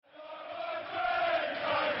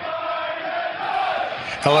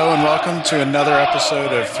Hello and welcome to another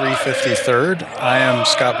episode of 353rd. I am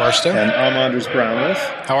Scott Barstow. And I'm Anders Brownworth.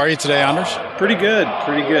 How are you today, Anders? Pretty good.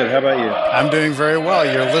 How about you? I'm doing very well.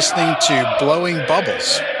 You're listening to Blowing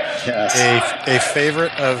Bubbles, yes. a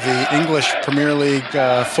favorite of the English Premier League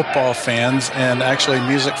football fans, and actually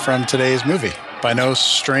music from today's movie, by no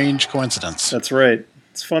strange coincidence. That's right.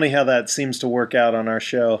 It's funny how that seems to work out on our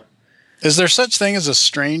show. Is there such thing as a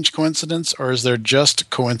strange coincidence, or is there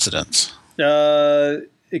just coincidence?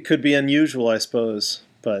 It could be unusual, I suppose,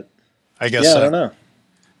 but I guess so. I don't know.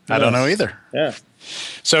 I don't know either. Yeah.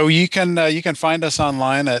 So you can find us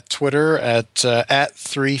online at Twitter at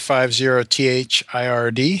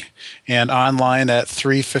 350THIRD and online at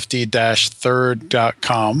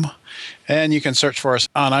 350-third.com. And you can search for us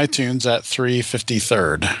on iTunes at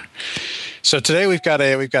 350third. So today we've got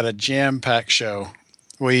a jam-packed show.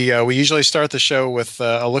 We usually start the show with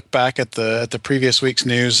a look back at the previous week's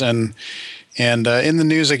news, and in the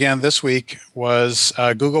news again this week was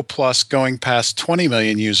Google Plus going past 20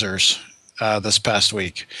 million users this past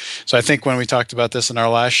week. So I think when we talked about this in our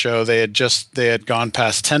last show, they had gone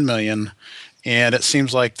past 10 million, and it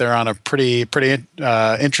seems like they're on a pretty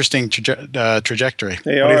interesting trajectory.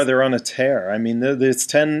 They're on a tear. I mean,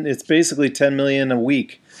 it's basically 10 million a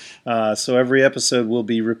week. So every episode will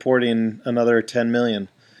be reporting another 10 million.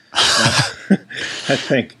 I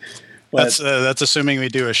think. But that's assuming we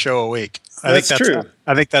do a show a week. That's true.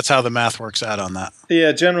 I think that's how the math works out on that.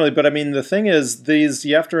 Yeah, generally. But I mean, the thing is,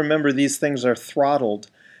 you have to remember these things are throttled.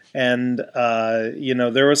 And,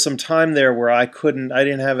 there was some time there where I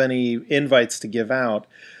didn't have any invites to give out.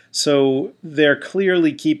 So they're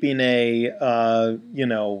clearly keeping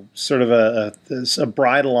sort of a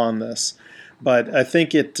bridle on this. But I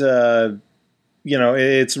think it's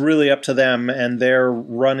really up to them, and they're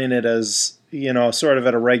running it as, sort of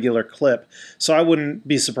at a regular clip. So I wouldn't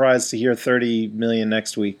be surprised to hear 30 million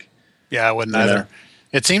next week. Yeah, I wouldn't either.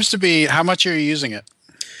 It seems to be, how much are you using it?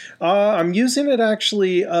 I'm using it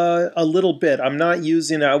actually a little bit. I'm not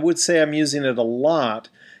using it. I would say I'm using it a lot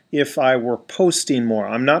if I were posting more.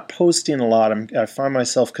 I'm not posting a lot. I find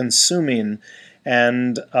myself consuming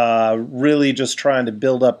and really just trying to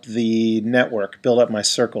build up the network, build up my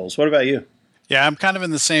circles. What about you? Yeah, I'm kind of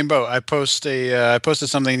in the same boat. I posted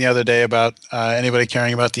something the other day about anybody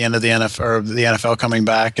caring about the end of the NFL coming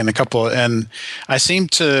back, and I seem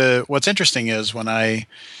to. What's interesting is when I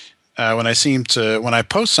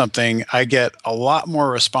post something, I get a lot more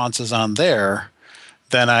responses on there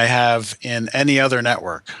than I have in any other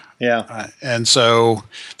network. Yeah. And so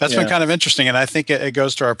that's been kind of interesting, and I think it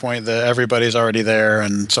goes to our point that everybody's already there,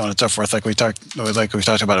 and so on and so forth, like we talked about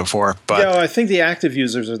it before. But yeah, I think the active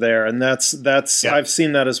users are there, and that's I've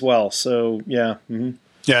seen that as well. So yeah. Mm-hmm.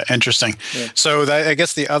 Yeah, interesting. Yeah. So I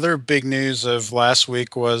guess the other big news of last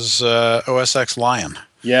week was OS X Lion.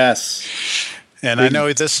 Yes. And I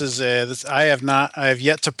know this is I have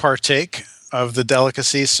yet to partake of the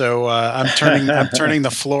delicacy, so I'm turning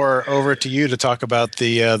the floor over to you to talk about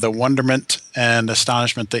the wonderment and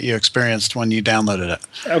astonishment that you experienced when you downloaded it.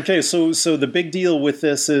 Okay, so the big deal with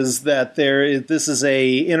this is that this is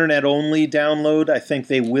a internet only download. I think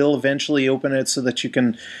they will eventually open it so that you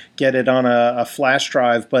can get it on a flash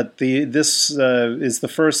drive. But this is the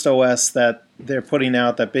first OS that they're putting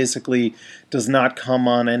out that basically does not come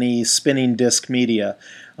on any spinning disk media.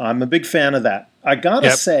 I'm a big fan of that. I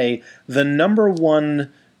gotta say, the number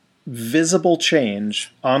one visible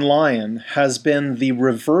change on Lion has been the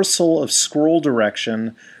reversal of scroll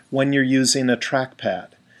direction when you're using a trackpad.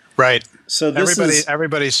 Right. So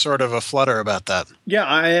everybody's sort of a flutter about that.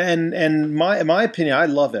 Yeah, in my opinion, I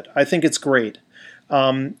love it. I think it's great,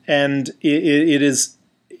 and it's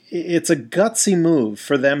a gutsy move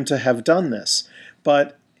for them to have done this,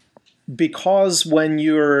 but. Because when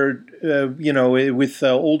you're, with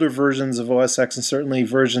older versions of OS X and certainly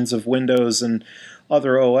versions of Windows and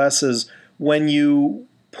other OSs, when you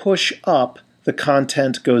push up, the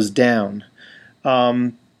content goes down.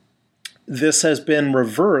 This has been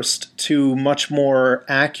reversed to much more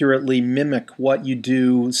accurately mimic what you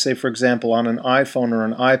do, say, for example, on an iPhone or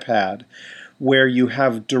an iPad, where you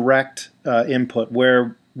have direct input,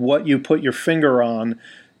 where what you put your finger on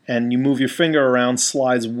and you move your finger around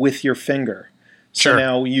slides with your finger. So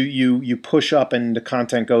now you push up and the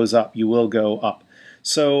content goes up. You will go up.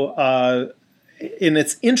 So, and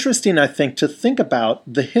it's interesting, I think, to think about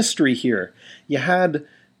the history here. You had,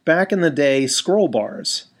 back in the day, scroll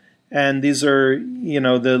bars. And these are,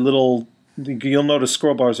 the little, you'll notice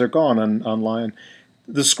scroll bars are gone on Lion.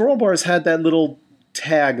 The scroll bars had that little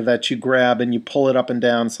tag that you grab and you pull it up and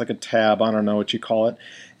down. It's like a tab. I don't know what you call it.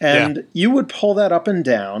 And you would pull that up and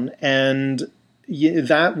down, and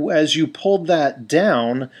that as you pulled that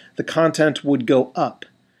down, the content would go up.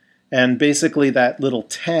 And basically that little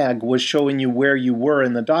tag was showing you where you were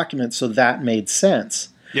in the document, so that made sense.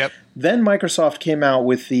 Yep. Then Microsoft came out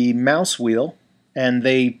with the mouse wheel, and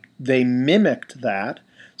they mimicked that.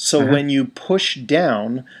 So when you push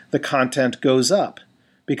down, the content goes up.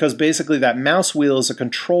 Because basically that mouse wheel is a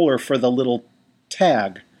controller for the little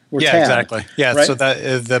tag. Yeah, tab, exactly. Yeah, right? so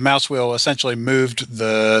that the mouse wheel essentially moved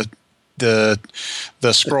the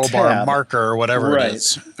scroll bar marker or whatever it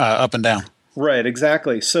is up and down. Right,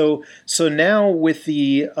 exactly. So now with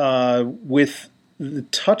the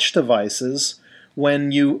touch devices,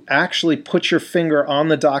 when you actually put your finger on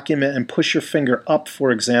the document and push your finger up,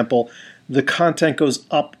 for example, the content goes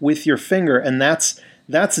up with your finger, and that's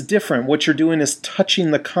different. What you're doing is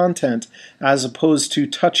touching the content as opposed to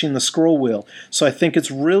touching the scroll wheel. So I think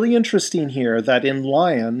it's really interesting here that in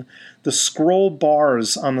Lion, the scroll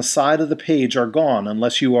bars on the side of the page are gone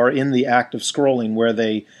unless you are in the act of scrolling, where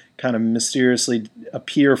they kind of mysteriously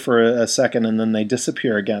appear for a second and then they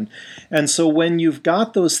disappear again. And so when you've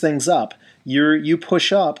got those things up, you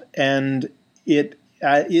push up, and it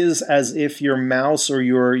is as if your mouse or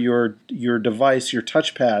your device, your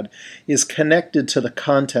touchpad, is connected to the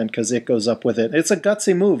content because it goes up with it. It's a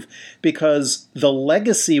gutsy move because the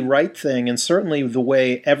legacy right thing, and certainly the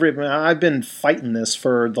way I've been fighting this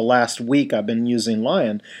for the last week. I've been using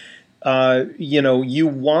Lion. You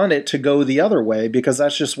want it to go the other way because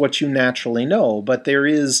that's just what you naturally know. But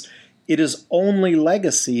it is only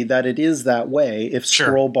legacy that it is that way if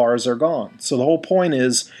scroll bars are gone. So the whole point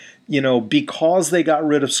is, because they got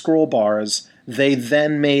rid of scroll bars, they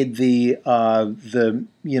then made the touchpad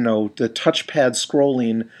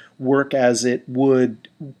scrolling work as it would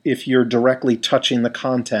if you're directly touching the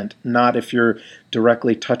content, not if you're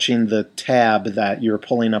directly touching the tab that you're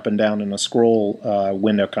pulling up and down in a scroll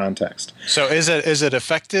window context. So is it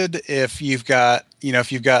affected if you've got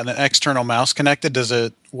an external mouse connected?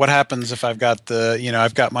 What happens if I've got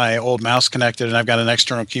I've got my old mouse connected and I've got an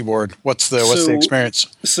external keyboard? What's the experience?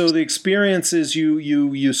 So the experience is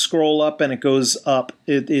you scroll up and it goes up.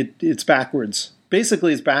 It's backwards.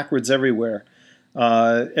 Basically, it's backwards everywhere.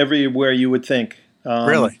 Everywhere you would think.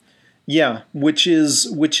 Really? Yeah, which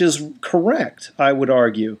is correct, I would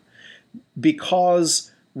argue,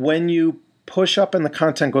 because when you push up and the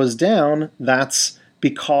content goes down, that's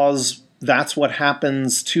because that's what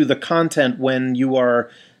happens to the content when you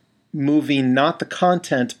are moving not the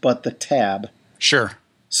content but the tab. Sure.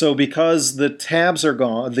 So because the tabs are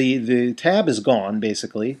gone, the tab is gone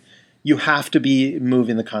basically. You have to be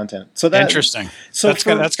moving the content. So interesting. So that's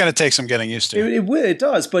going to take some getting used to. It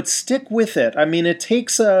does, but stick with it. I mean, it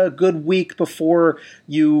takes a good week before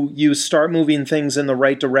you start moving things in the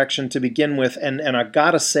right direction to begin with, and I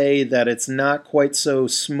gotta say that it's not quite so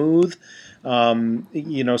smooth.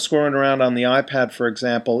 Scrolling around on the iPad, for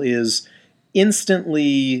example, is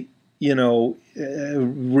instantly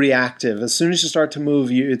reactive. As soon as you start to move,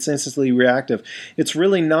 it's instantly reactive. It's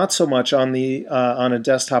really not so much on a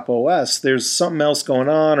desktop OS. There's something else going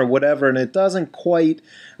on or whatever, and it doesn't quite.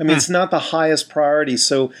 I mean, it's not the highest priority,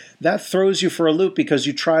 so that throws you for a loop because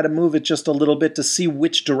you try to move it just a little bit to see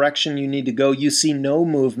which direction you need to go. You see no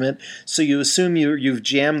movement, so you assume you've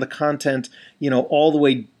jammed the content, all the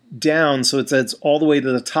way down, so it's all the way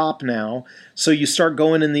to the top now. So you start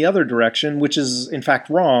going in the other direction, which is in fact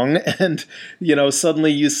wrong, and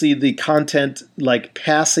suddenly you see the content like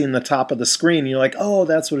passing the top of the screen. You're like, oh,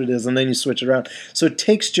 that's what it is, and then you switch it around. So it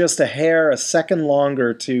takes just a second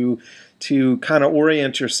longer to kind of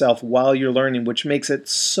orient yourself while you're learning, which makes it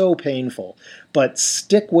so painful. But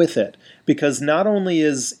stick with it, because not only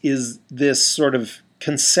is this sort of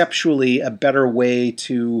conceptually a better way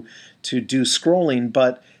to do scrolling,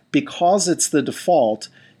 but because it's the default,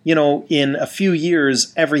 in a few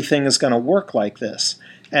years, everything is going to work like this.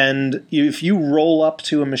 And if you roll up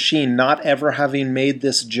to a machine not ever having made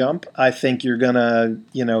this jump, I think you're going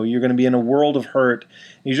to be in a world of hurt.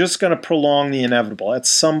 You're just going to prolong the inevitable. At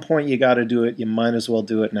some point, you got to do it. You might as well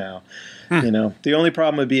do it now. The only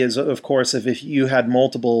problem would be, of course, if you had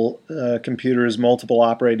multiple computers, multiple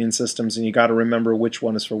operating systems, and you got to remember which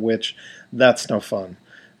one is for which. That's no fun.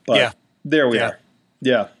 But there we are.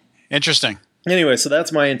 Yeah. Interesting. Anyway, so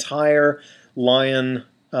that's my entire Lion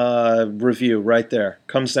review right there.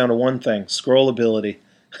 Comes down to one thing: scrollability.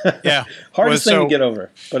 Yeah, hardest thing to get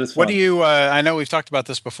over, but it's fun. What do you? I know we've talked about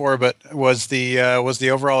this before, but was the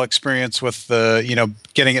overall experience with the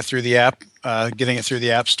getting it through the app, getting it through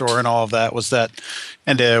the App Store, and all of that? Was that?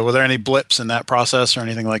 And were there any blips in that process or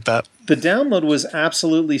anything like that? The download was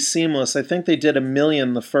absolutely seamless. I think they did 1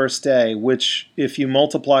 million the first day, which if you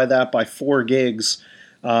multiply that by 4 gigs,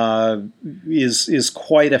 is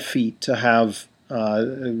quite a feat to have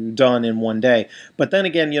done in one day. But then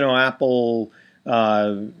again, Apple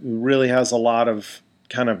really has a lot of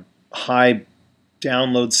kind of high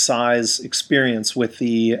download size experience with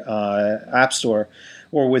the App Store,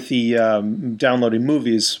 or with the downloading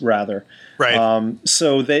movies rather. Right.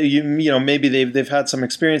 So maybe they've had some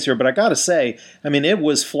experience here, but I got to say, I mean, it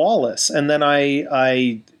was flawless. And then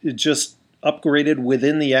I just upgraded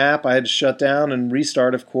within the app. I had to shut down and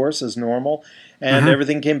restart, of course, as normal, and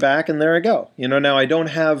everything came back. And there I go. Now I don't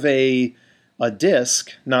have a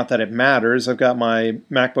disk. Not that it matters. I've got my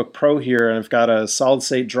MacBook Pro here, and I've got a solid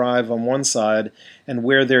state drive on one side, and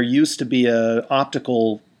where there used to be a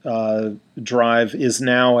optical drive is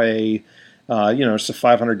now it's a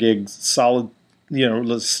 500 gig solid,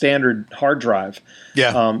 standard hard drive.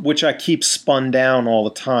 Yeah. Which I keep spun down all the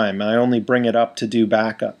time. I only bring it up to do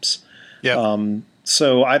backups. Yeah.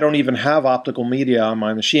 So I don't even have optical media on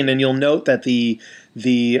my machine. And you'll note that the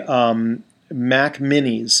Mac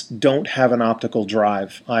Minis don't have an optical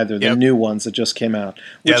drive either. The new ones that just came out.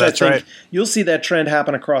 Which that's right. You'll see that trend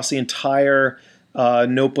happen across the entire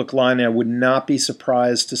notebook line. I would not be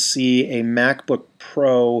surprised to see a MacBook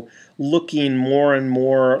Pro looking more and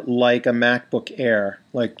more like a MacBook Air,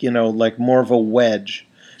 like more of a wedge.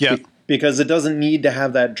 Yeah. Because it doesn't need to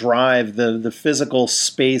have that drive. The physical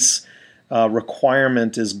space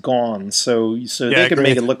requirement is gone. So they can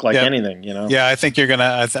make it look like anything. Yeah, I think you're gonna.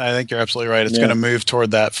 I think you're absolutely right. It's going to move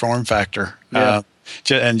toward that form factor. Yeah.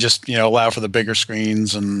 And just allow for the bigger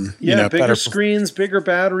screens and bigger better screens, bigger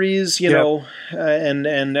batteries,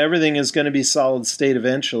 and everything is going to be solid state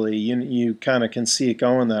eventually. You kind of can see it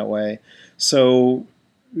going that way. So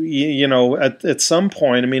at some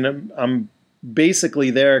point, I mean, I'm basically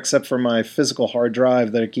there except for my physical hard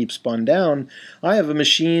drive that I keep spun down. I have a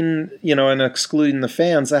machine, and excluding the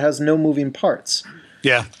fans, that has no moving parts.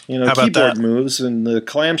 Yeah. How about keyboard moves and the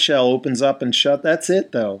clamshell opens up and shut. That's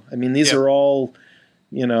it, though. I mean, these are all.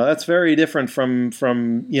 That's very different from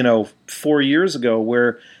 4 years ago,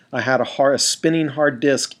 where I had a spinning hard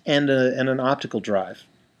disk and an optical drive.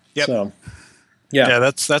 Yep. So, yeah,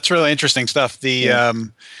 that's really interesting stuff.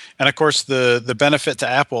 And of course the benefit to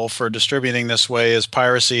Apple for distributing this way is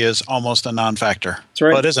piracy is almost a non-factor. That's right.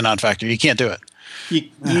 Well, it is a non-factor. You can't do it.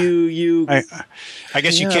 I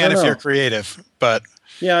guess you can if you're creative, but.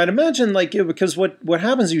 Yeah, I'd imagine because what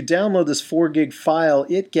happens, you download this 4 gig file,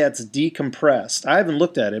 it gets decompressed. I haven't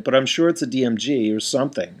looked at it, but I'm sure it's a DMG or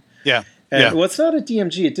something. Yeah. Well, it's not a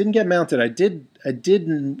DMG. It didn't get mounted. I did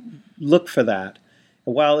look for that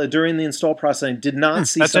while during the install process. I did not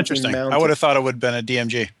see that's something interesting. mounted. I would have thought it would have been a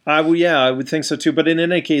DMG. I would think so too. But in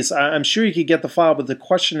any case, I'm sure you could get the file. But the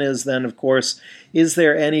question is then, of course, is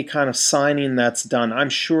there any kind of signing that's done?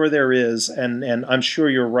 I'm sure there is, and I'm sure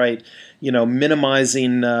you're right.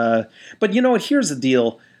 Minimizing. But you know what? Here's the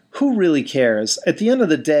deal. Who really cares? At the end of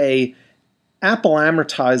the day, Apple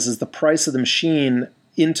amortizes the price of the machine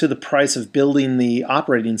into the price of building the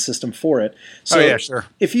operating system for it. So sure.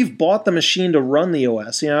 If you've bought the machine to run the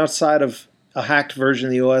OS, outside of a hacked version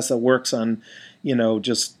of the OS that works on,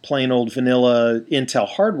 just plain old vanilla Intel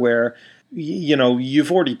hardware,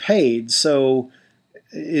 you've already paid. So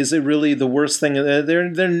is it really the worst thing?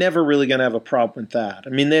 They're never really going to have a problem with that. I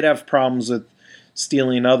mean, they'd have problems with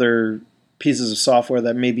stealing other pieces of software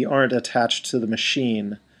that maybe aren't attached to the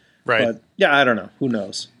machine. Right. But yeah, I don't know. Who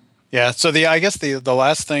knows? Yeah. So I guess the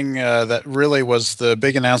last thing that really was the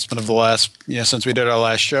big announcement of the last, since we did our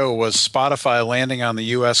last show, was Spotify landing on the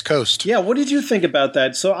U.S. coast. Yeah. What did you think about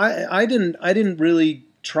that? So I didn't really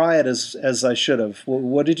try it as I should have.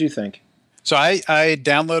 What did you think? So I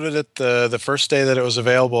downloaded it the first day that it was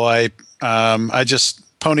available. I just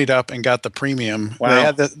ponied up and got the premium.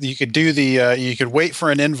 Wow. You could do you could wait for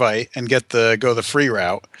an invite and go the free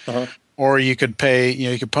route, or you could pay.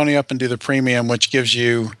 You could pony up and do the premium, which gives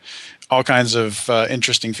you all kinds of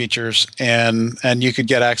interesting features, and you could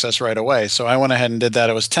get access right away. So I went ahead and did that.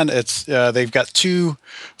 It was they've got 2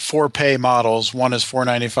 for-pay models. One is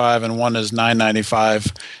 $4.95 and one is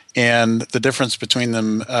 $9.95. And the difference between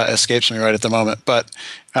them escapes me right at the moment. But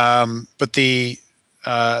so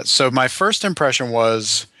my first impression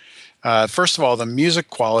was, first of all, the music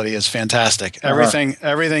quality is fantastic.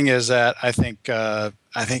 Everything is at I think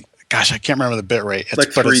gosh, I can't remember the bit rate. It's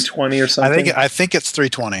like 320 or something. I think it's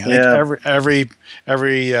 320. I think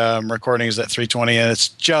every recording is at 320, and it's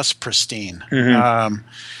just pristine.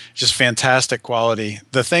 Just fantastic quality.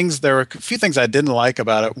 There were a few things I didn't like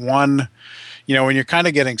about it. One, when you're kind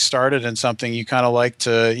of getting started in something, you kind of like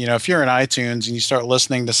to, if you're in iTunes and you start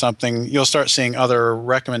listening to something, you'll start seeing other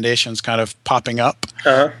recommendations kind of popping up.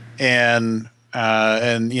 And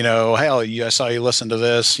and hell, I saw you listen to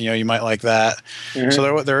this. You might like that. Mm-hmm.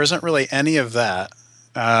 So there isn't really any of that.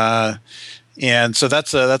 And so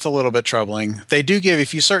that's a little bit troubling. They do give,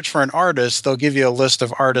 if you search for an artist, they'll give you a list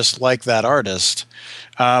of artists like that artist,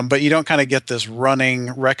 but you don't kind of get this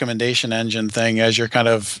running recommendation engine thing as you're kind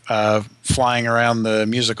of flying around the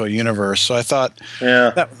musical universe. So I thought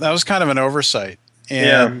that was kind of an oversight.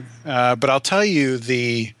 And but I'll tell you,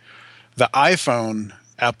 the iPhone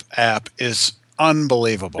app is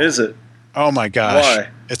unbelievable. Is it? Oh my gosh! Why?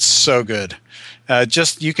 It's so good.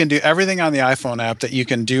 You can do everything on the iPhone app that you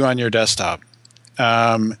can do on your desktop,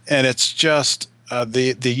 and it's just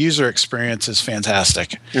the user experience is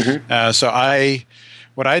fantastic. Mm-hmm. So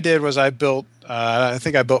what I did was I built I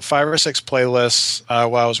think I built 5 or 6 playlists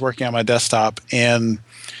while I was working on my desktop, and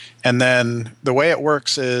then the way it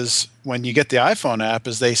works is when you get the iPhone app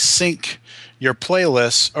is they sync your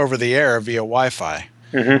playlists over the air via Wi-Fi.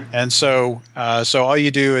 Mm-hmm. And so all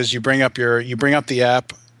you do is you bring up the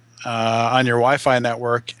app on your Wi-Fi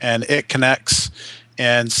network, and it connects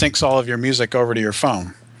and syncs all of your music over to your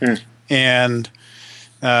phone. And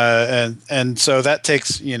so that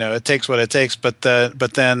takes it takes what it takes, but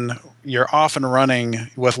then you're off and running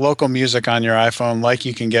with local music on your iPhone like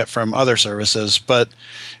you can get from other services, but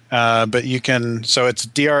you can, so it's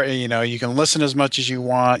you can listen as much as you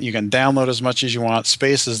want, you can download as much as you want.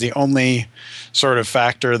 Space is the only sort of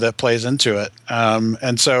factor that plays into it.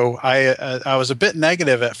 And so I was a bit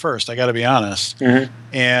negative at first, I got to be honest. Mm-hmm.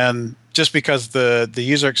 And just because the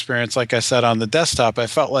user experience, like I said, on the desktop, I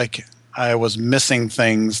felt like I was missing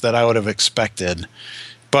things that I would have expected.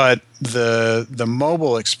 But the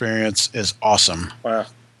mobile experience is awesome. Wow.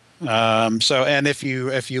 And if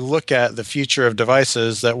you look at the future of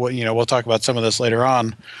devices, that we'll talk about some of this later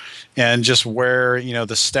on, and just where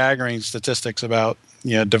the staggering statistics about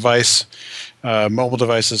mobile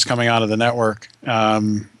devices coming onto the network.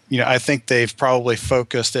 I think they've probably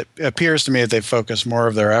focused. It appears to me that they've focused more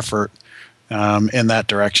of their effort in that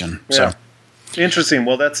direction. Yeah. So interesting.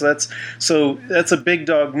 Well, that's a big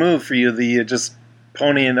dog move for you. The just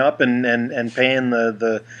ponying up and paying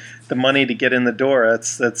the money to get in the door.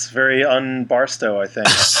 That's very un-Barstow, I think.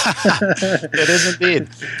 It is indeed.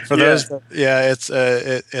 For those,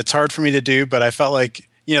 it's hard for me to do, but I felt like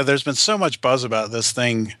there's been so much buzz about this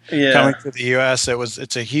thing coming to the U.S.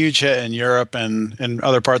 It's a huge hit in Europe and in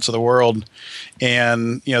other parts of the world,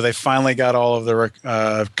 and they finally got all of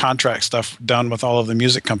the contract stuff done with all of the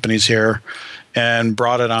music companies here, and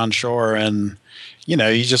brought it on shore. And you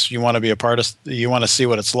want to be a part of. You want to see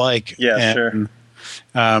what it's like. Yeah, sure.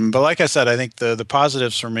 But like I said, I think the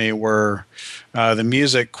positives for me were the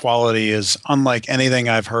music quality is unlike anything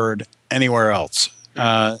I've heard anywhere else,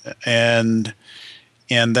 and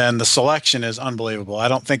then the selection is unbelievable. I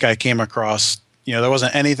don't think I came across, there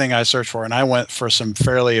wasn't anything I searched for, and I went for some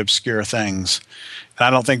fairly obscure things, and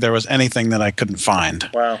I don't think there was anything that I couldn't find.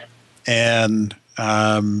 Wow. And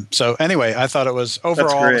so anyway, I thought it was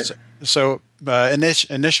overall. So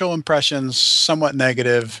initial impressions somewhat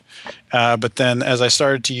negative, but then as I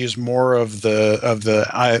started to use more of the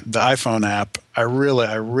iPhone app, I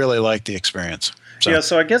really liked the experience.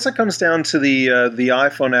 So I guess it comes down to the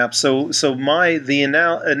iPhone app. So the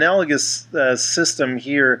analogous system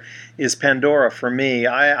here is Pandora for me.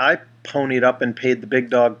 I ponied up and paid the big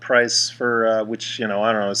dog price for which I don't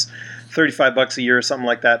know, it's $35 a year or something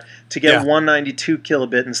like that to get 192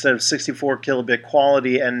 kilobit instead of 64 kilobit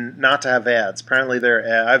quality and not to have ads. Apparently,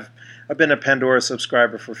 I've been a Pandora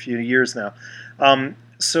subscriber for a few years now.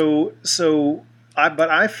 But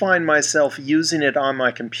I find myself using it on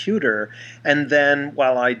my computer, and then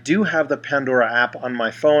while I do have the Pandora app on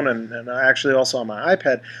my phone and actually also on my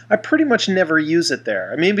iPad, I pretty much never use it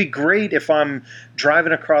there. I mean, it'd be great if I'm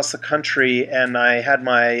driving across the country and I had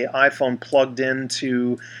my iPhone plugged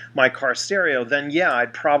into my car stereo. Then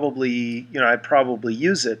I'd probably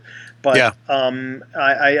use it. But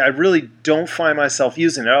I really don't find myself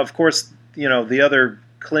using it. Of course, the other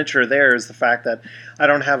clincher there is the fact that I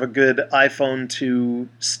don't have a good iPhone to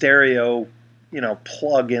stereo,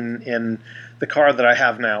 plug in the car that I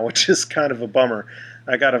have now, which is kind of a bummer.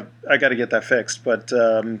 I gotta get that fixed. But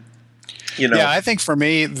I think for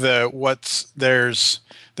me there's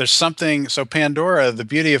something. So Pandora, the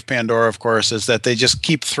beauty of Pandora, of course, is that they just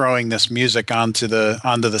keep throwing this music onto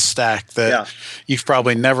the stack that you've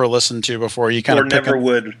probably never listened to before. You kind of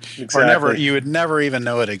would, exactly. or you would never even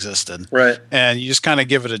know it existed, right? And you just kind of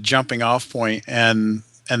give it a jumping off point, and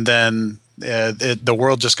then the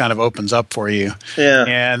world just kind of opens up for you. Yeah.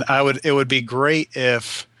 And it would be great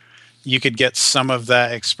if you could get some of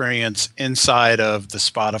that experience inside of the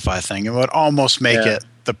Spotify thing. It would almost make it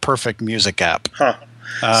the perfect music app. Huh.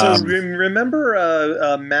 So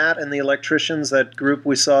remember Matt and the Electricians, that group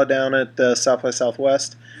we saw down at South by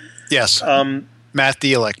Southwest? Yes. Matt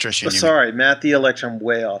the Electrician. Sorry, Matt the Electrician. I'm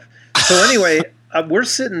way off. So anyway, we're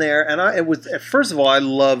sitting there, and it was, first of all, I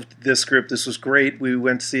loved this group. This was great. We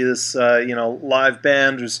went to see this live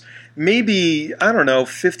band. There's maybe, I don't know,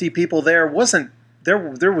 50 people there.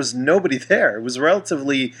 There was nobody there. It was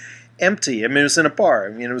relatively empty. I mean, it was in a bar. I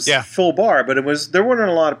mean, it was a full bar, but there weren't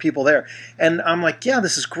a lot of people there. And I'm like, yeah,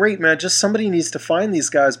 this is great, man. Just somebody needs to find these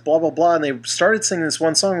guys, blah, blah, blah. And they started singing this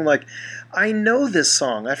one song. I'm like, I know this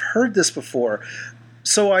song. I've heard this before.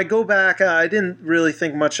 So I go back. I didn't really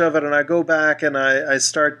think much of it, and I go back and I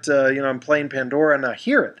start, I'm playing Pandora, and I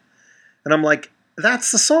hear it. And I'm like,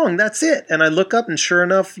 that's the song. That's it. And I look up, and sure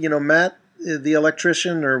enough, Matt, the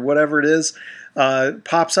Electrician or whatever it is,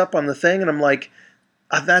 pops up on the thing, and I'm like,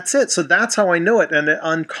 that's it. So that's how I know it. And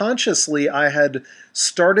unconsciously, I had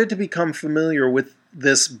started to become familiar with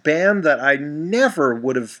this band that I never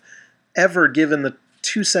would have ever given the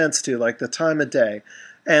 2 cents to, like the time of day.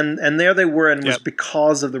 And there they were, and it was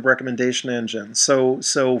because of the recommendation engine. So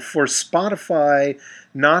for Spotify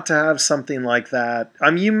not to have something like that,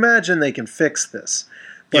 I mean, you imagine they can fix this.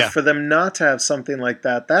 But for them not to have something like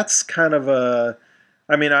that, that's kind of a...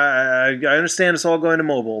 I mean, I understand it's all going to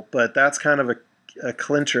mobile, but that's kind of a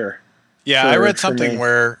clincher. Yeah, I read something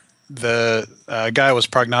where the guy was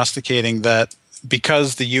prognosticating that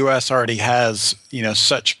because the U.S. already has,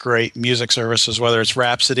 such great music services, whether it's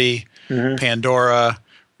Rhapsody, Pandora,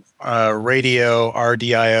 Radio,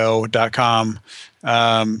 RDIO.com,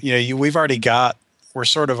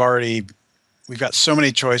 we've got so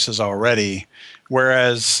many choices already.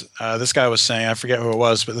 Whereas this guy was saying, I forget who it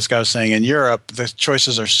was, but this guy was saying in Europe, the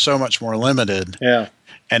choices are so much more limited. Yeah.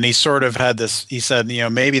 And he sort of had this, he said,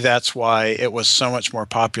 maybe that's why it was so much more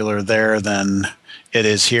popular there than it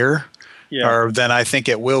is here. Yeah. Or than I think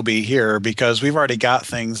it will be here, because we've already got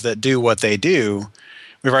things that do what they do.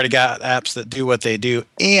 We've already got apps that do what they do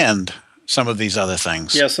and some of these other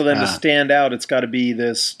things. Yeah, so then to stand out, it's got to be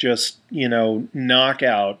this just,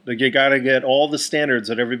 knockout. Like, you got to get all the standards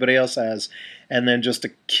that everybody else has, and then just a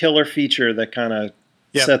killer feature that kind of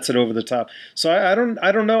sets it over the top. So I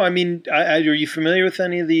don't know. I mean, are you familiar with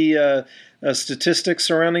any of the statistics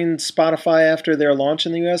surrounding Spotify after their launch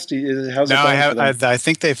in the U.S.? How's it going? I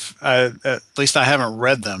think they've, at least I haven't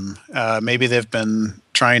read them. Maybe they've been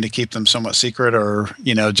trying to keep them somewhat secret, or,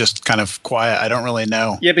 just kind of quiet. I don't really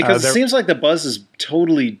know. Yeah, because it seems like the buzz is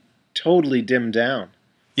totally dimmed down.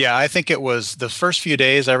 Yeah, I think it was the first few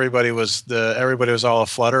days, everybody was all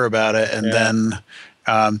aflutter about it. And then,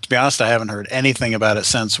 to be honest, I haven't heard anything about it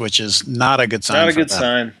since, which is not a good sign. Not a good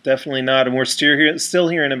sign. Definitely not. And we're still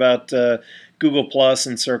hearing about Google Plus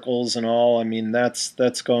and Circles and all. I mean,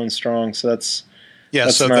 that's going strong. So that's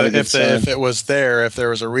so if it was there, if there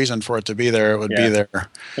was a reason for it to be there, it would be there.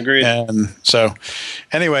 Agreed. And so,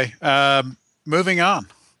 anyway, moving on.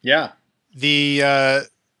 Yeah. You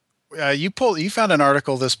found an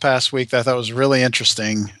article this past week that I thought was really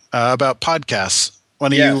interesting about podcasts. Why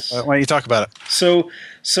don't you talk about it? So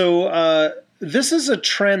this is a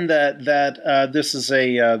trend that this is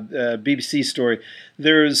a BBC story.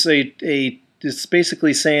 There's it's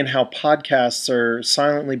basically saying how podcasts are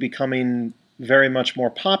silently becoming very much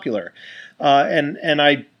more popular, and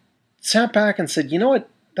I sat back and said, you know what?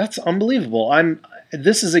 That's unbelievable.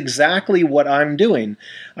 This is exactly what I'm doing.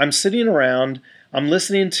 I'm sitting around. I'm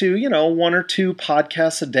listening to, 1 or 2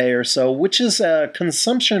 podcasts a day or so, which is a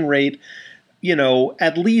consumption rate,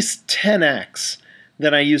 at least 10x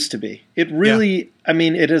than I used to be. It really, I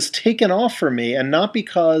mean, it has taken off for me, and not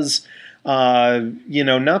because,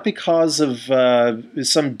 not because of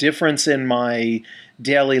some difference in my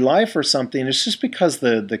daily life or something. It's just because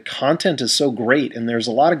the content is so great, and there's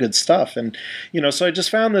a lot of good stuff. And, so I just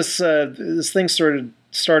found this thing started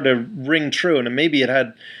to ring true, and maybe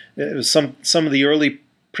it was some of the early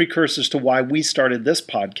precursors to why we started this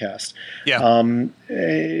podcast. Yeah.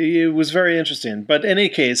 It was very interesting. But in any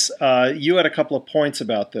case, you had a couple of points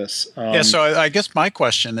about this. So I guess my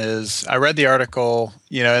question is, I read the article,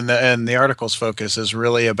 and the article's focus is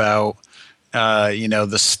really about,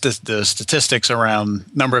 the statistics around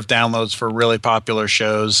number of downloads for really popular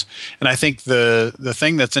shows. And I think the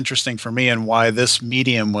thing that's interesting for me, and why this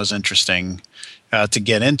medium was interesting to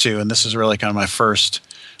get into, and this is really kind of my first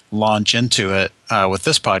launch into it with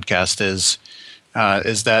this podcast, is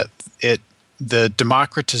that the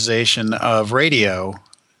democratization of radio,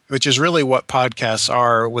 which is really what podcasts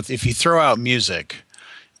are. If you throw out music,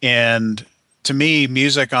 and to me,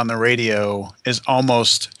 music on the radio is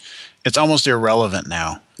almost it's almost irrelevant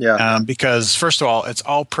now. Yeah. Because first of all, it's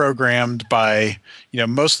all programmed by,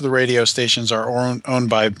 most of the radio stations are owned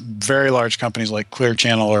by very large companies like Clear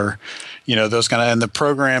Channel or, those kind of, and the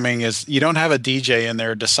programming is, you don't have a DJ in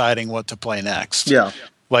there deciding what to play next. Yeah.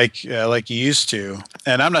 Like you used to.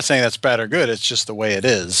 And I'm not saying that's bad or good. It's just the way it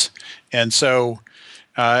is. And so,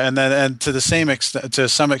 and to the same extent, to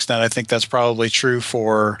some extent, I think that's probably true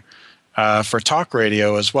for talk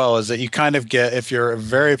radio as well, is that you kind of get, if you're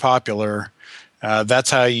very popular, that's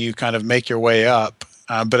how you kind of make your way up.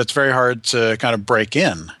 But it's very hard to kind of break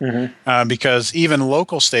in because even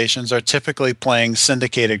local stations are typically playing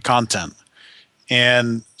syndicated content.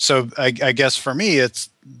 And so I guess for me, it's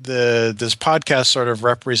this podcast sort of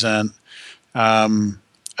represent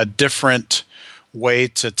a different way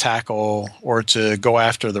to tackle or to go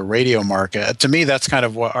after the radio market. To me, that's kind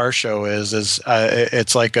of what our show is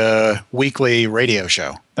it's like a weekly radio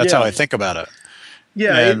show. That's how I think about it.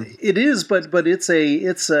 Yeah, it is, but it's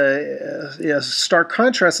a stark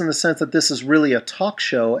contrast in the sense that this is really a talk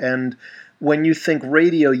show, and when you think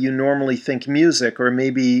radio, you normally think music or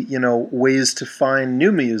maybe ways to find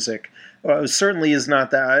new music. Certainly is not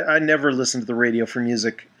that. I never listen to the radio for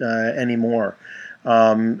music anymore.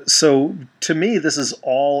 So to me, this is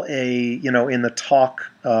all in the talk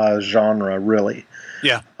genre, really.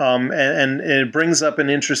 Yeah. And it brings up an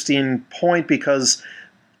interesting point because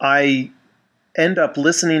I end up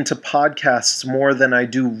listening to podcasts more than I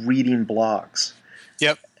do reading blogs.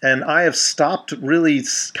 Yep. And I have stopped blogging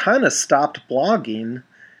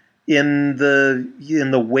in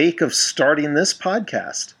the wake of starting this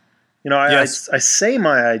podcast. I say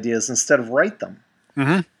my ideas instead of write them.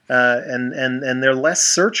 Mm-hmm. And they're less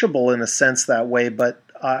searchable in a sense that way, but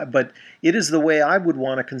it is the way I would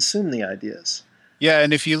want to consume the ideas. Yeah,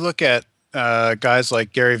 and if you look at guys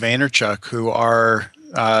like Gary Vaynerchuk, who are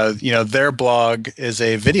their blog is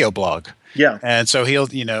a video blog. Yeah, and so he'll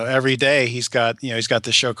every day he's got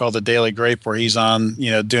this show called The Daily Grape where he's on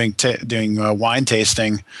doing wine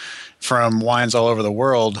tasting from wines all over the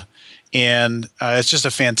world, and it's just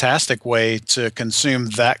a fantastic way to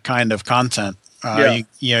consume that kind of content.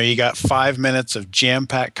 You got 5 minutes of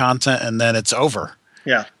jam-packed content, and then it's over.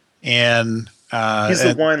 Yeah, and he's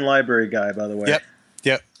the wine library guy, by the way. Yep.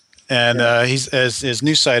 And he's his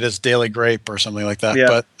new site is Daily Grape or something like that.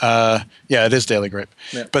 Yeah. But it is Daily Grape.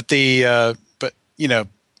 Yeah. But it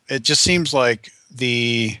just seems like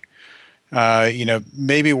maybe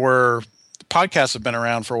podcasts have been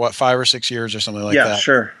around for 5 or 6 years or something like that. Yeah,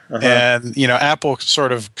 sure. Uh-huh. And Apple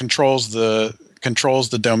sort of controls the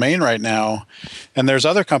domain right now, and there's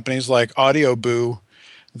other companies like AudioBoo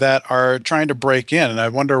that are trying to break in, and I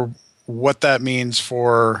wonder what that means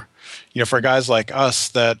for guys like us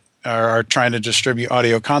that are trying to distribute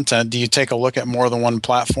audio content. Do you take a look at more than one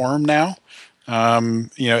platform now?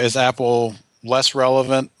 Is Apple less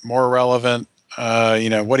relevant, more relevant?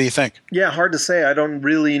 What do you think? Yeah, hard to say. I don't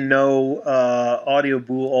really know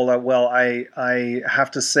AudioBoo all that well. I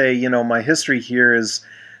have to say, my history here is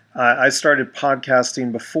I started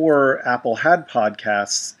podcasting before Apple had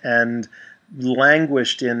podcasts and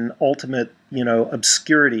languished in ultimate,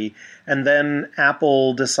 obscurity. And then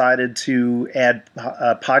Apple decided to add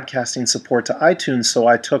podcasting support to iTunes. So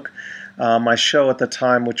I took my show at the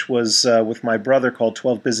time, which was with my brother, called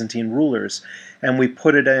 12 Byzantine Rulers. And we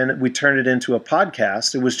turned it into a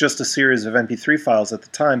podcast. It was just a series of MP3 files at the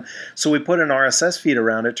time. So we put an RSS feed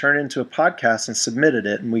around it, turned it into a podcast, and submitted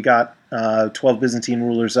it. And we got 12 Byzantine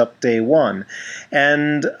Rulers up day one.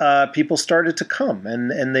 And people started to come,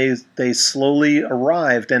 and they slowly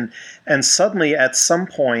arrived. And suddenly, at some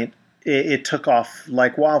point, it took off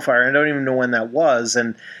like wildfire. I don't even know when that was.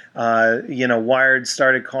 And Wired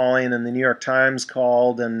started calling, and the New York Times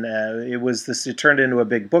called, and it turned into a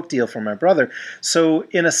big book deal for my brother. So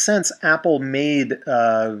in a sense, Apple made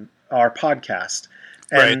our podcast.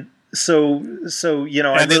 And right. So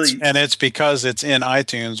it's because it's in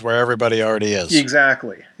iTunes where everybody already is.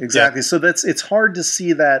 Exactly. Yeah. So it's hard to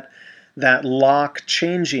see that lock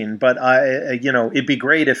changing, but it'd be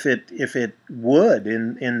great if it would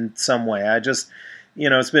in some way. I just,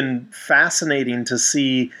 it's been fascinating to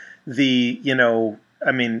see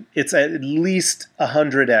it's at least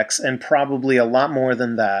 100x and probably a lot more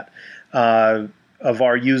than that of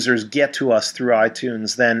our users get to us through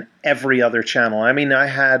iTunes than every other channel. I mean, I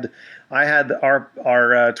had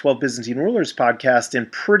our 12 Byzantine Rulers podcast in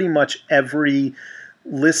pretty much every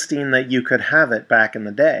listing that you could have it back in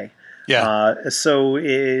the day. Yeah. So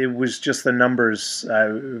it was just the numbers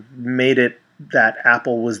made it that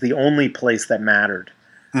Apple was the only place that mattered.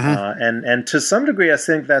 Mm-hmm. And to some degree, I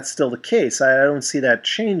think that's still the case. I don't see that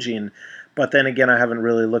changing. But then again, I haven't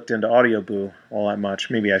really looked into Audioboo all that much.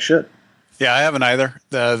 Maybe I should. Yeah, I haven't either.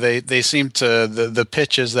 They seem to the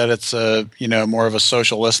pitch is that it's a more of a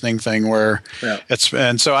social listening thing where it's,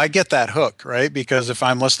 and so I get that hook, right? Because if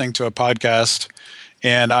I'm listening to a podcast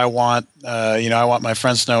and I want I want my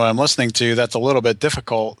friends to know what I'm listening to, that's a little bit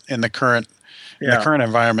difficult in the current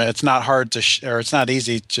environment. It's not hard to or it's not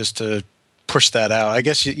easy just to push that out. I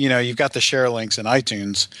guess you've got the share links in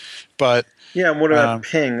iTunes, but yeah. And what about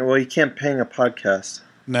ping? Well, you can't ping a podcast.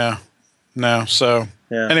 No. So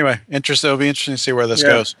anyway, it'll be interesting to see where this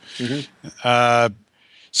goes. Mm-hmm.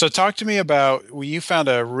 So talk to me about, you found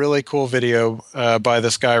a really cool video by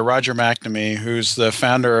this guy, Roger McNamee, who's the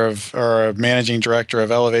founder of or managing director of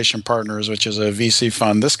Elevation Partners, which is a VC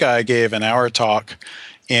fund. This guy gave an hour talk,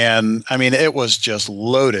 and I mean, it was just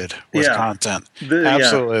loaded with content.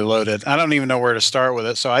 Absolutely loaded. I don't even know where to start with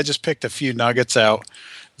it. So I just picked a few nuggets out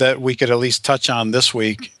that we could at least touch on this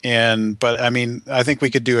week. But I mean, I think we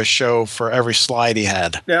could do a show for every slide he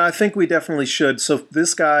had. Yeah, I think we definitely should. So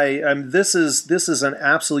this guy, this is an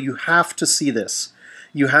absolute, you have to see this.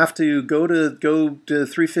 You have to go to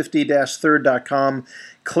 350-third.com,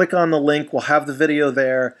 click on the link. We'll have the video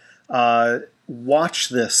there. Watch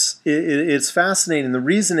this. It's fascinating. The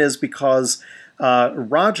reason is because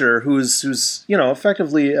Roger, who's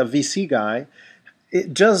effectively a VC guy,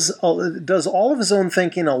 it does all of his own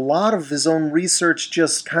thinking, a lot of his own research,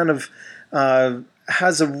 just kind of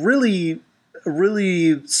has a really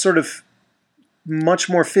sort of much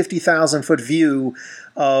more 50,000-foot view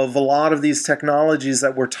of a lot of these technologies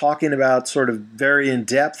that we're talking about sort of very in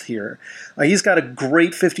depth here. He's got a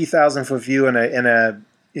great 50,000-foot view and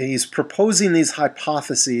he's proposing these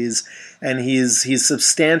hypotheses, and he's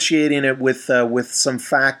substantiating it with some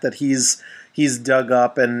fact that he's dug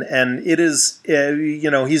up, and it is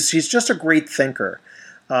he's just a great thinker.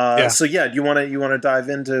 So do you want to dive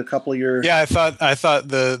into a couple of your? Yeah, I thought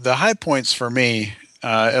the high points for me,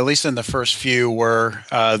 at least in the first few, were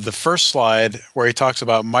the first slide where he talks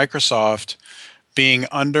about Microsoft being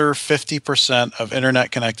under 50% of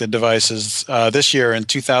internet-connected devices this year in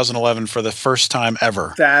 2011 for the first time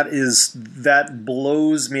ever. That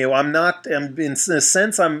blows me. I'm in a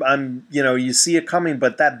sense, I'm you see it coming,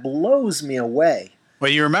 but that blows me away.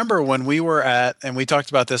 Well, you remember when we were and we talked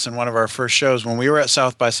about this in one of our first shows, when we were at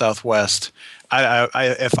South by Southwest,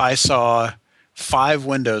 if I saw 5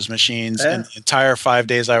 Windows machines in the entire 5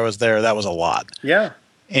 days I was there, that was a lot. Yeah.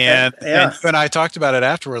 And I talked about it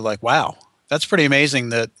afterward, like, wow. That's pretty amazing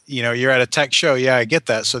that, you're at a tech show. Yeah, I get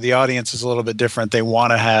that. So the audience is a little bit different. They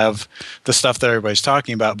want to have the stuff that everybody's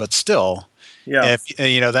talking about, but still, if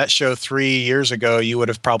that show 3 years ago, you would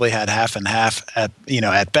have probably had half and half at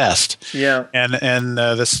best. Yeah. And in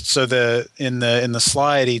the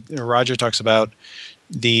slide, Roger talks about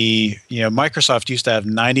Microsoft used to have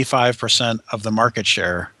 95% of the market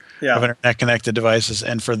share of internet-connected devices,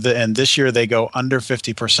 and this year they go under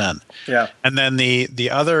 50%. Yeah. And then the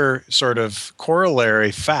other sort of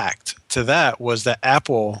corollary fact to that was that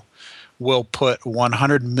Apple will put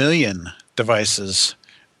 100 million devices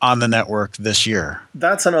on the network this year.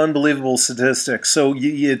 That's an unbelievable statistic. So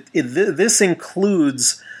this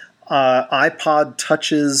includes iPod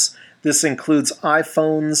Touches. This includes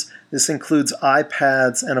iPhones, this includes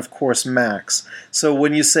iPads, and of course Macs. So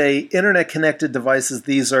when you say internet-connected devices,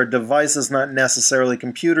 these are devices, not necessarily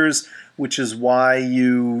computers, which is why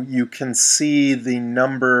you can see the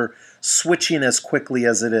number switching as quickly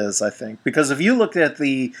as it is, I think. Because if you look at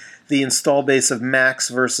the install base of Macs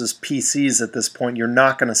versus PCs at this point, you're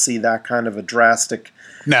not going to see that kind of a drastic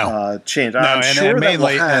change. I'm sure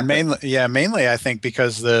mainly, I think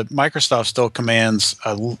because the Microsoft still commands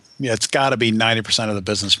it's got to be 90% of the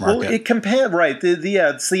business market. Well, it's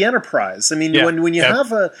the enterprise. I mean, when you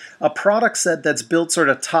have a product set that's built sort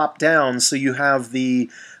of top down, so you have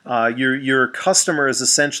your customer is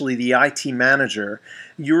essentially the IT manager.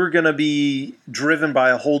 You're going to be driven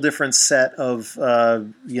by a whole different set of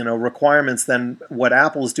requirements than what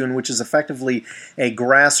Apple's doing, which is effectively a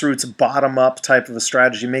grassroots, bottom-up type of a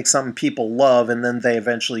strategy. Make something people love, and then they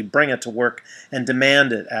eventually bring it to work and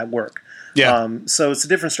demand it at work. Yeah. So it's a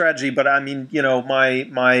different strategy. But I mean,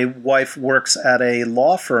 my wife works at a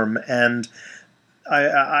law firm, and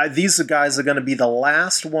these guys are going to be the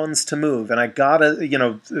last ones to move. And I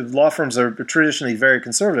gotta, law firms are traditionally very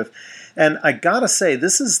conservative. And I gotta say,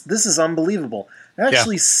 this is unbelievable. I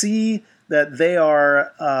actually see that they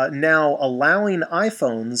are now allowing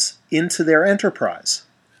iPhones into their enterprise.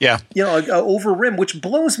 Yeah, over RIM, which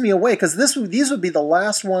blows me away because these would be the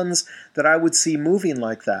last ones that I would see moving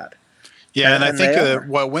like that. Yeah, and I and they think are.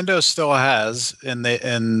 what Windows still has, and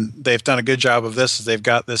they've done a good job of this, is they've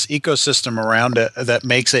got this ecosystem around it that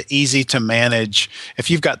makes it easy to manage. If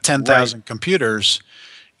you've got Right. 10,000 computers,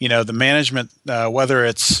 the management, whether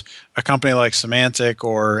it's a company like Symantec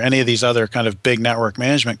or any of these other kind of big network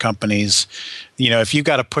management companies, if you've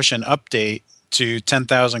got to push an update to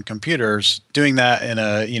 10,000 computers, doing that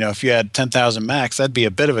if you had 10,000 Macs, that'd be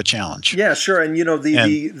a bit of a challenge. Yeah, sure. And the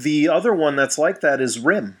And the other one that's like that is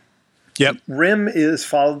RIM. yep, RIM is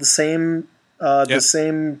followed the yep,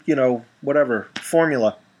 same whatever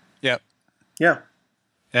formula. yep. Yeah.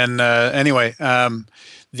 And anyway,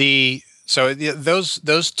 those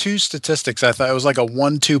two statistics, I thought it was like a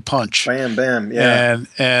 1-2 punch, Bam, bam. Yeah.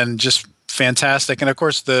 and just fantastic. And of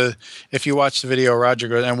course, if you watch the video, Roger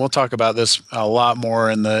goes, and we'll talk about this a lot more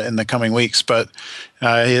in the coming weeks. But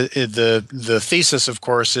the thesis, of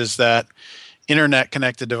course, is that internet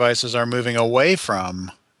connected devices are moving away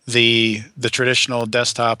from the traditional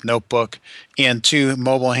desktop notebook and to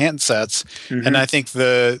mobile handsets. Mm-hmm. And I think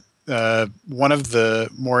one of the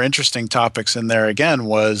more interesting topics in there again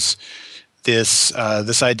was this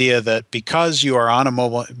idea that because you are on a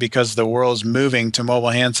mobile, because the world is moving to mobile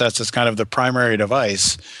handsets as kind of the primary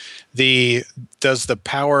device, does the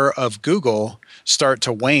power of Google start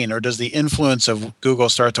to wane, or does the influence of Google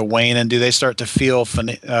start to wane, and do they start to feel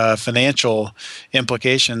financial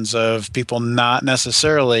implications of people not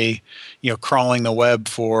necessarily crawling the web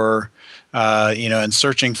for and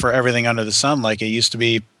searching for everything under the sun like it used to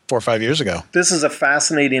be 4 or 5 years ago? This is a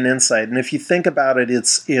fascinating insight, and if you think about it,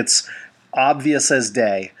 it's obvious as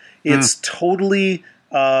day. It's totally,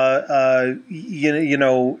 it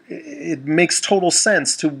makes total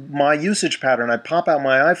sense to my usage pattern. I pop out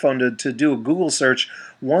my iPhone to do a Google search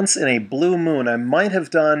once in a blue moon. I might have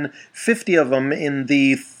done 50 of them in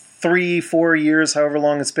the 3-4 years, however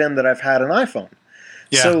long it's been that I've had an iPhone.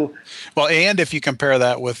 Yeah. So, well, and if you compare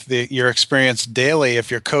that with your experience daily,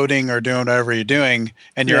 if you're coding or doing whatever you're doing,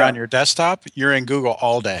 and you're on your desktop, you're in Google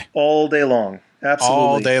all day long. Absolutely.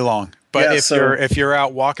 All day long. But Yeah, if you're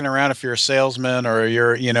out walking around, if you're a salesman or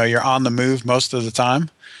you're on the move most of the time,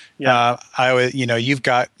 you've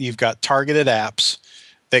got targeted apps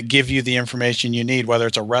that give you the information you need, whether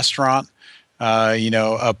it's a restaurant,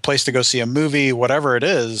 a place to go see a movie, whatever it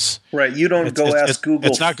is. Right. You don't go ask Google.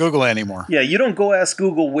 It's not Google anymore. Yeah, you don't go ask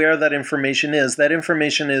Google where that information is. That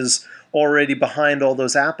information is already behind all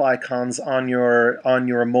those app icons on your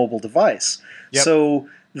mobile device. Yep. So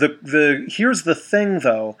here's the thing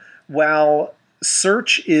though. While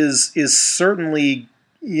search is certainly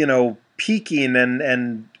peaking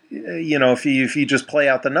and if you just play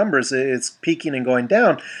out the numbers, it's peaking and going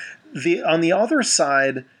down. On the other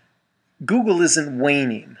side, Google isn't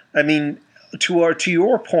waning. I mean, to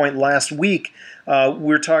your point last week,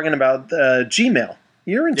 we're talking about Gmail.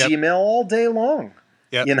 You're in Gmail all day long.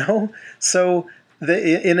 Yep. So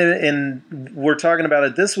and we're talking about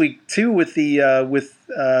it this week too with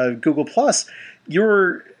Google Plus.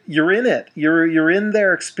 You're in it. You're in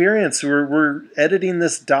their experience. We're editing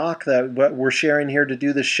this doc that we're sharing here to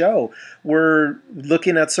do the show. We're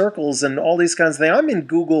looking at circles and all these kinds of things. I'm in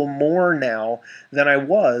Google more now than I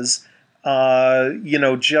was,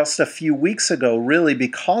 just a few weeks ago, really,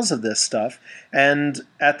 because of this stuff. And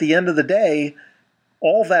at the end of the day,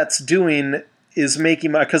 all that's doing is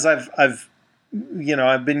making because I've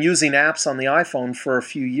been using apps on the iPhone for a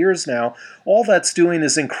few years now. All that's doing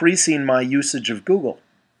is increasing my usage of Google.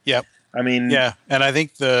 Yep. I mean, yeah, and I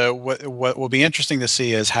think what will be interesting to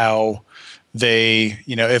see is how they,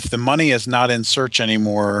 if the money is not in search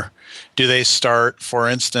anymore, do they start, for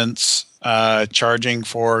instance, charging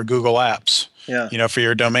for Google Apps? Yeah. For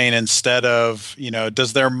your domain instead of,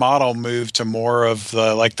 does their model move to more of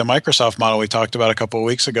the Microsoft model we talked about a couple of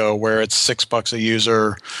weeks ago, where it's $6 a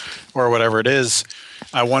user or whatever it is?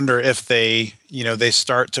 I wonder if they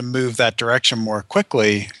start to move that direction more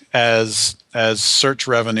quickly as search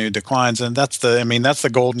revenue declines, and that's the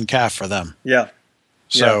golden calf for them. Yeah.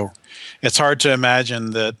 So it's hard to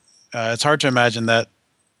imagine that.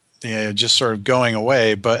 Just sort of going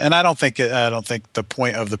away. And I don't think the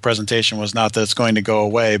point of the presentation was not that it's going to go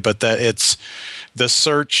away, but that it's the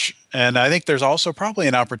search. And I think there's also probably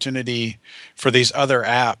an opportunity for these other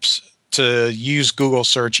apps to use Google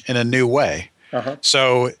search in a new way. Uh-huh.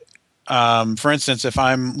 So, for instance, if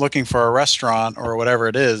I'm looking for a restaurant or whatever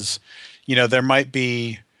it is, there might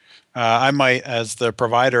be, I might, as the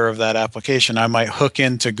provider of that application, I might hook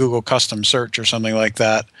into Google Custom Search or something like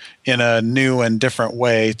that in a new and different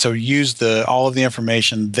way to use all of the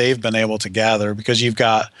information they've been able to gather, because you've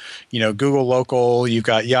got, Google Local, you've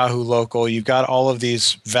got Yahoo Local, you've got all of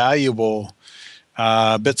these valuable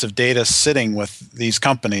bits of data sitting with these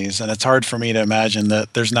companies, and it's hard for me to imagine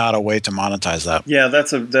that there's not a way to monetize that. Yeah,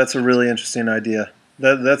 that's a really interesting idea.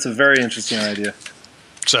 That's a very interesting idea.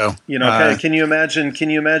 So, can you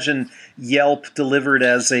imagine Yelp delivered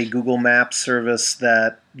as a Google Maps service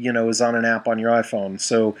that, is on an app on your iPhone?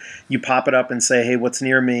 So you pop it up and say, "Hey, what's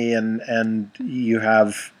near me?" and you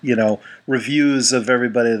have, reviews of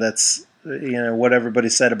everybody that's, what everybody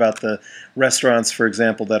said about the restaurants, for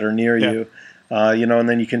example, that are near you. And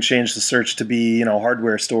then you can change the search to be,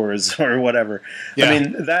 hardware stores or whatever. Yeah. I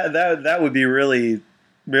mean, that would be really,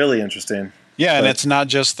 really interesting. Yeah, and it's not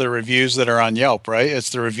just the reviews that are on Yelp, right?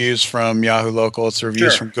 It's the reviews from Yahoo Local, it's the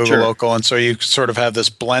reviews from Google Local, and so you sort of have this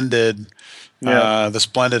blended,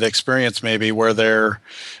 experience maybe where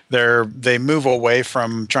they move away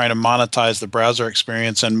from trying to monetize the browser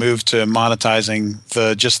experience and move to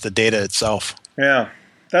monetizing just the data itself. Yeah,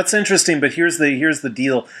 that's interesting. But here's the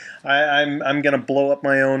deal. I'm going to blow up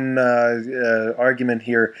my own argument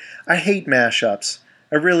here. I hate mashups.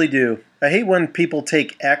 I really do. I hate when people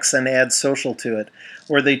take X and add social to it,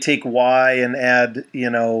 or they take Y and add,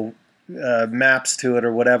 maps to it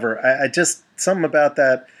or whatever. I just, something about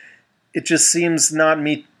that, it just seems not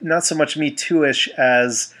so much Me Too-ish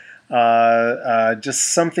as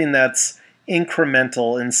just something that's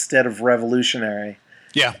incremental instead of revolutionary.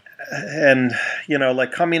 Yeah. And,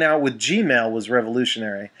 like coming out with Gmail was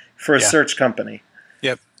revolutionary for a search company.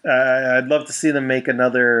 Yep. I'd love to see them make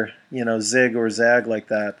another, Zig or Zag like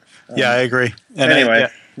that. I agree. And anyway,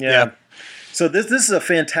 So this is a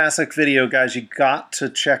fantastic video, guys. You got to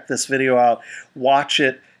check this video out. Watch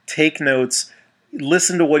it. Take notes.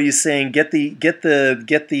 Listen to what he's saying. Get the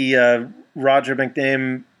Roger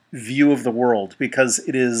McNamee view of the world, because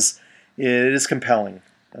it is compelling.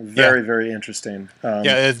 Very, very interesting.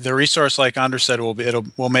 The resource, like Anders said,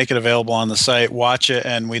 we'll make it available on the site. Watch it,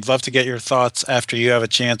 and we'd love to get your thoughts after you have a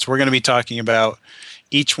chance. We're going to be talking about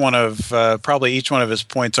probably each one of his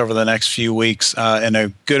points over the next few weeks in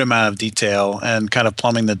a good amount of detail and kind of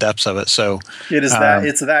plumbing the depths of it. So it's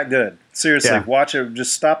that good. Seriously, watch it.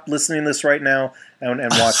 Just stop listening to this right now and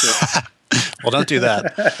watch it. Well, don't do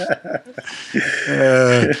that.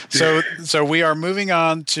 So we are moving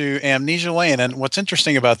on to Amnesia Lane, and what's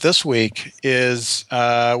interesting about this week is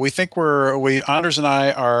we think Anders and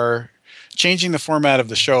I are changing the format of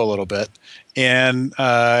the show a little bit, and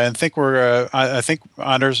think I think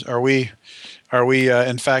Anders, are we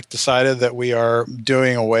in fact decided that we are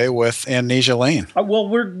doing away with Amnesia Lane? Well,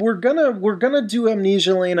 we're gonna do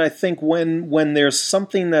Amnesia Lane. I think when there's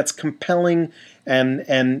something that's compelling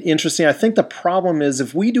and interesting. I think the problem is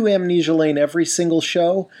if we do Amnesia Lane every single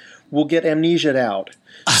show, we'll get amnesia'd out.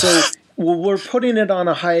 So we're putting it on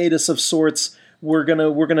a hiatus of sorts. We're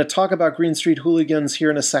gonna talk about Green Street Hooligans here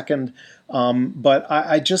in a second, but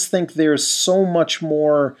I just think there's so much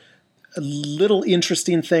more little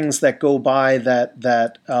interesting things that go by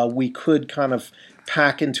that we could kind of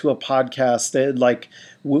pack into a podcast,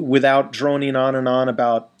 without droning on and on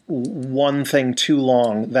about one thing too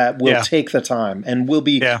long, that will take the time and will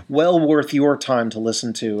be well worth your time to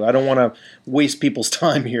listen to. I don't want to waste people's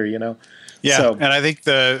time here, Yeah, so, and I think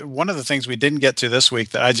one of the things we didn't get to this week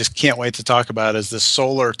that I just can't wait to talk about is the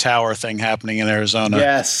solar tower thing happening in Arizona.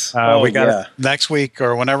 Yes. We got it next week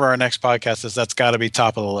or whenever our next podcast is. That's got to be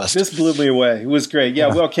top of the list. This blew me away. It was great. Yeah,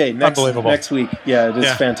 well, okay. Unbelievable. Next week. Yeah, it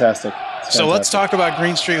is fantastic. So let's talk about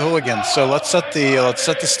Green Street Hooligans. So let's set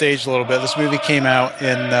the stage a little bit. This movie came out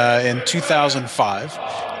in 2005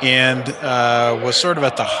 and was sort of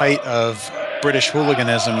at the height of British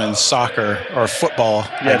hooliganism in soccer or football.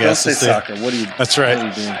 Yeah, I guess. Don't say soccer. What are you? That's right. What are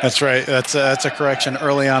you doing? That's right. That's a correction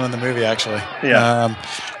early on in the movie, actually. Yeah.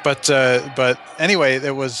 But anyway,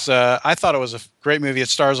 it was. I thought it was a great movie. It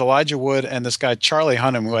stars Elijah Wood and this guy Charlie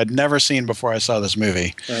Hunnam, who I'd never seen before I saw this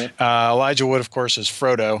movie. Uh-huh. Elijah Wood, of course, is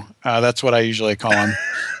Frodo. That's what I usually call him,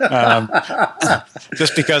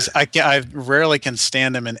 just because I rarely can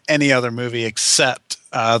stand him in any other movie except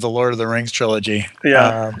the Lord of the Rings trilogy.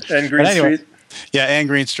 Yeah, and Green Street. Yeah, and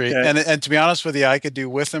Green Street. Yeah. And to be honest with you, I could do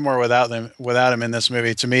with him or without him in this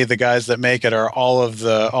movie. To me, the guys that make it are all of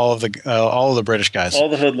the British guys. All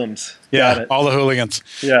the hoodlums. Yeah, all the hooligans.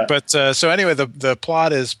 Yeah. But so anyway, the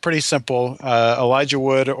plot is pretty simple. Elijah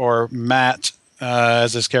Wood, or Matt,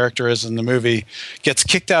 as his character is in the movie, gets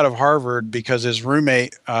kicked out of Harvard because his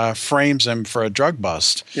roommate frames him for a drug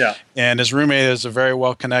bust. Yeah. And his roommate is a very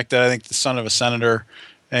well connected, I think, the son of a senator.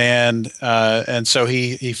 And so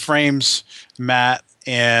he frames Matt,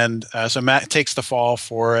 and so Matt takes the fall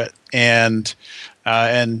for it, and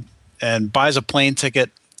buys a plane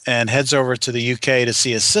ticket and heads over to the UK to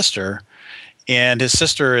see his sister. and his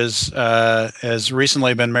sister has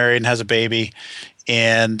recently been married and has a baby,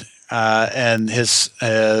 and his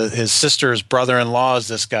sister's brother-in-law is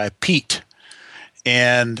this guy Pete.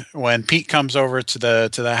 And when Pete comes over to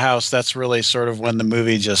the house, that's really sort of when the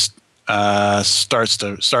movie just starts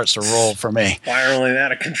to roll for me. Spiraling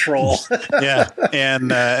out of control. Yeah,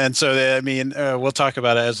 and so I mean, we'll talk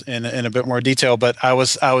about it in a bit more detail. But I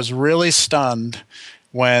was really stunned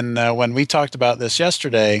when we talked about this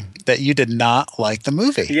yesterday that you did not like the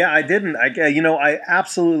movie. Yeah, I didn't. I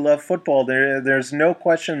absolutely love football. There's no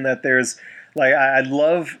question that there's like I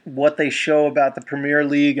love what they show about the Premier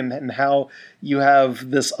League and how you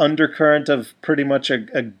have this undercurrent of pretty much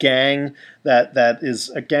a gang that is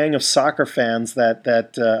a gang of soccer fans that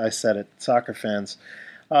I said it, soccer fans,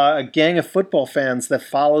 a gang of football fans that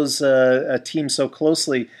follows a team so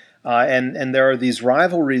closely, and there are these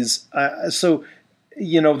rivalries. So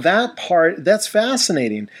that part, that's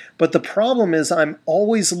fascinating. But the problem is I'm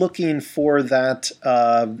always looking for that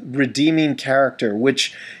redeeming character,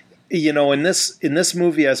 which, in this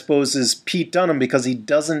movie, I suppose, is Pete Dunham, because he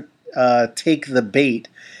doesn't take the bait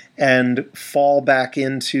and fall back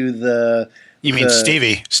into the... You mean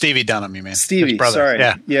Stevie Dunham, you mean? Stevie, sorry.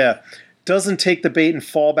 Yeah. Doesn't take the bait and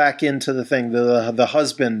fall back into the thing, the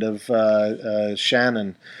husband of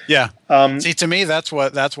Shannon. Yeah. See, to me, that's why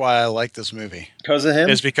I like this movie. Because of him?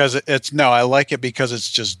 Is because I like it because it's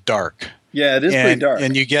just dark. Yeah, it is pretty dark.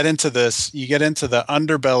 And you get into the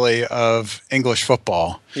underbelly of English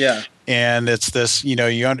football. Yeah. And it's this, you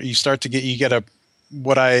get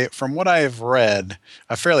from what I have read,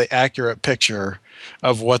 a fairly accurate picture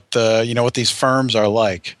of what what these firms are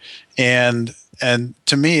like. And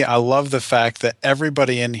to me, I love the fact that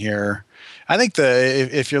everybody in here, I think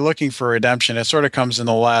if you're looking for redemption, it sort of comes in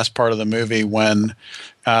the last part of the movie when,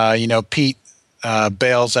 Pete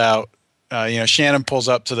bails out. Shannon pulls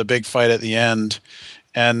up to the big fight at the end,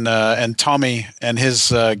 and Tommy and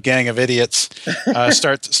his gang of idiots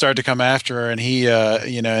start to come after her, and he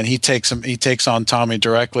takes on Tommy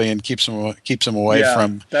directly and keeps him away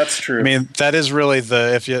from. That's true. I mean, that is really if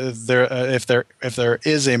there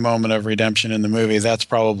is a moment of redemption in the movie, that's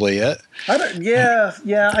probably it. Well,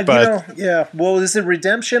 is it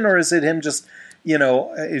redemption, or is it him just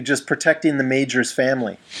just protecting the Majors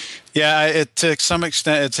family? Yeah, to some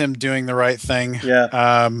extent, it's him doing the right thing.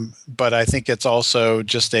 Yeah. But I think it's also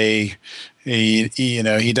just he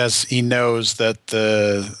knows that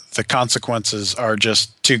the consequences are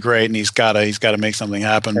just too great, and he's got to make something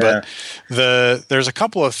happen. Yeah. But there's a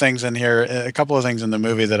couple of things in here, a couple of things in the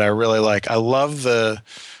movie that I really like. I love the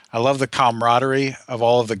camaraderie of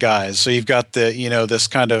all of the guys. So you've got this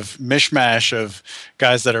kind of mishmash of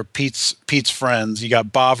guys that are Pete's friends. You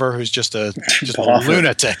got Bobber, who's just a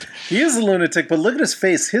lunatic. He is a lunatic, but look at his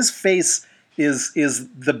face. His face is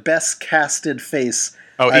the best casted face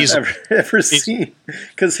I've ever seen,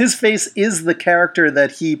 because his face is the character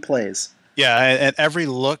that he plays. Yeah, and every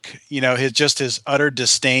look, his utter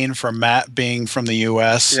disdain for Matt being from the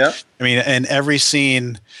U.S. Yeah. I mean, in every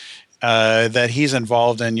scene that he's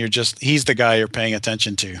involved in, he's the guy you're paying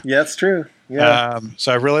attention to. Yeah, that's true. Yeah.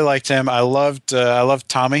 So I really liked him. I loved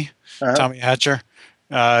Tommy, Tommy Hatcher.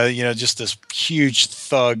 Just this huge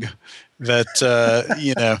thug that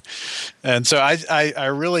and so I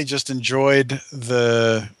really just enjoyed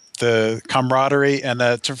the camaraderie,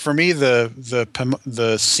 and for me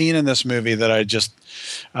the scene in this movie that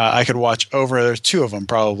I could watch over. There's two of them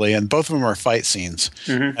probably, and both of them are fight scenes.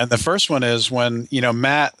 Mm-hmm. And the first one is when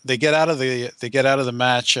Matt they get out of the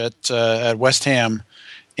match at West Ham,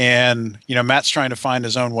 and Matt's trying to find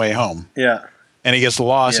his own way home. Yeah. And he gets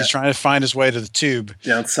lost. Yeah. He's trying to find his way to the tube.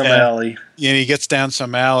 Down some alley. He gets down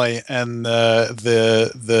some alley, and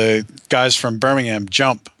the guys from Birmingham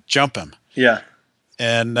jump him. Yeah.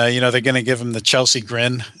 And they're going to give him the Chelsea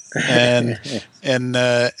grin, and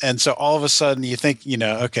so all of a sudden you think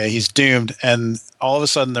okay, he's doomed, and all of a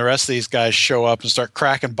sudden the rest of these guys show up and start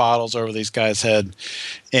cracking bottles over these guys' head,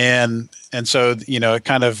 and so it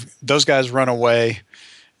kind of, those guys run away,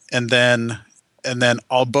 and then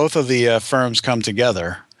both of the firms come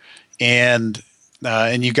together, and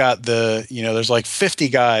you got there's like 50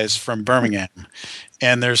 guys from Birmingham,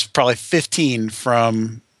 and there's probably 15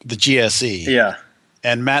 from the GSE. Yeah.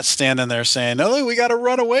 And Matt's standing there saying, "Oh, we got to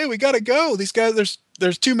run away. We got to go. These guys,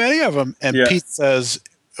 there's too many of them." And Yeah. Pete says,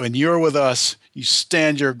 "When you're with us, you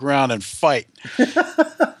stand your ground and fight."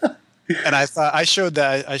 And I thought I showed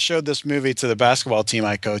this movie to the basketball team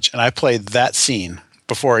I coach, and I played that scene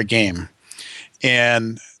before a game,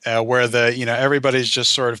 and where everybody's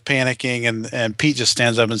just sort of panicking, and Pete just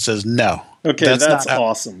stands up and says, "No." Okay, that's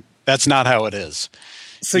awesome. That's not how it is.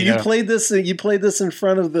 So you played this in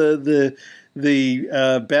front of the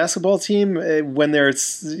the basketball team when they're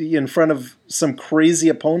in front of some crazy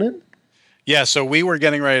opponent? Yeah, so we were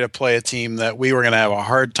getting ready to play a team that we were going to have a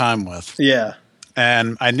hard time with. Yeah.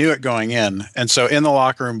 And I knew it going in. And so in the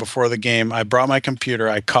locker room before the game, I brought my computer,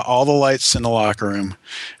 I cut all the lights in the locker room,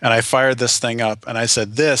 and I fired this thing up. And I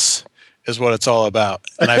said, this is what it's all about.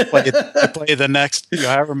 And I played the next,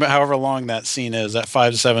 however long that scene is, that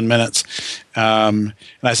 5 to 7 minutes. And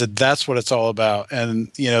I said, that's what it's all about.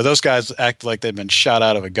 And, those guys act like they've been shot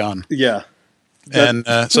out of a gun. Yeah. And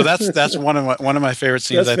so that's one of my favorite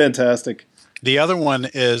scenes. That's fantastic. The other one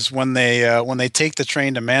is when they take the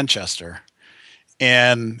train to Manchester.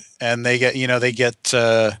 And they get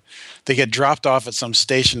dropped off at some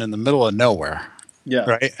station in the middle of nowhere. Yeah.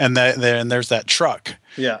 Right. And there's that truck.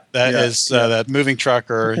 Yeah. That is that moving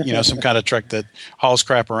truck or some kind of truck that hauls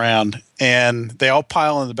crap around. And they all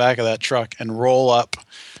pile in the back of that truck and roll up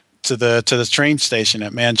to the train station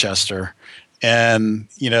at Manchester. And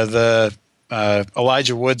the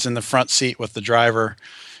Elijah Wood's in the front seat with the driver.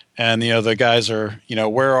 And the guys are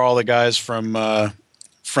where are all the guys from the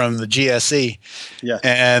GSE? Yeah.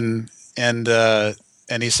 And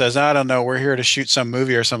he says, I don't know, we're here to shoot some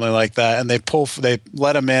movie or something like that. And they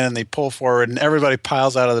let him in and they pull forward and everybody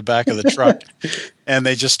piles out of the back of the truck and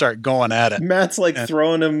they just start going at it. Matt's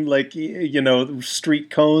throwing him street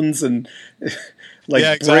cones and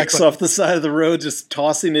bricks off the side of the road, just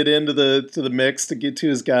tossing it into the mix to get to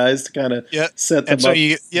his guys to kind of set them up.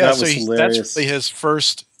 That was hilarious. That's really his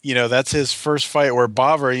first. That's his first fight where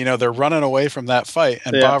Bauer, they're running away from that fight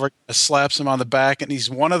and Bauer slaps him on the back and he's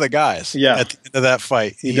one of the guys at the end of that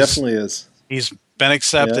fight. He definitely is. He's been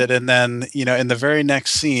accepted. Yeah. And then, in the very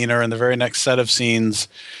next scene or in the very next set of scenes,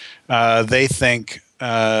 they think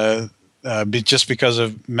just because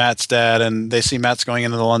of Matt's dad and they see Matt going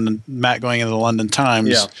into the London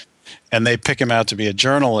Times and they pick him out to be a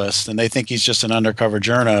journalist and they think he's just an undercover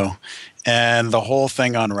journo. And the whole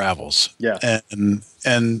thing unravels. Yeah. And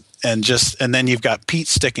then you've got Pete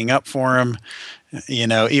sticking up for him,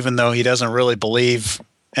 even though he doesn't really believe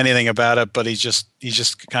anything about it, but he just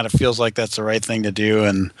kind of feels like that's the right thing to do.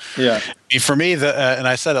 And for me, and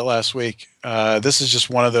I said it last week, this is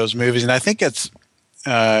just one of those movies, and I think it's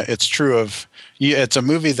true of you. It's a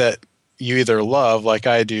movie that you either love like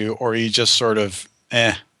I do, or you just sort of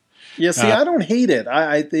Yeah. See, I don't hate it.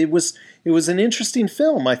 It was an interesting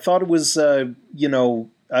film. I thought it was, I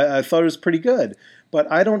thought it was pretty good. But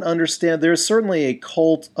I don't understand. There's certainly a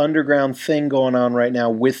cult underground thing going on right now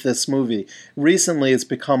with this movie. Recently, it's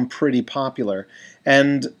become pretty popular.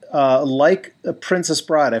 And like Princess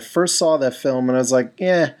Bride, I first saw that film and I was like,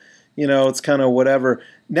 it's kind of whatever.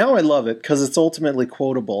 Now I love it because it's ultimately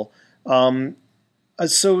quotable. So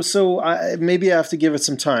maybe I have to give it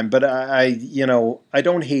some time. But I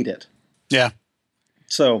don't hate it. Yeah.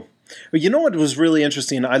 So... But you know what was really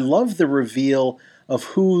interesting? I love the reveal of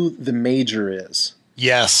who the Major is.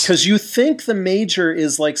 Yes. Because you think the Major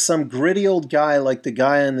is like some gritty old guy like the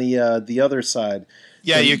guy on the other side.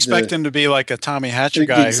 Yeah, you expect him to be like a Tommy Hatcher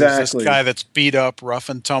guy, exactly. Who's this guy that's beat up, rough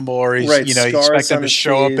and tumble, or he's right, you expect him to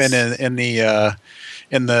show up in the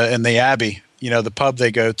Abbey, the pub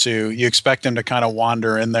they go to. You expect him to kind of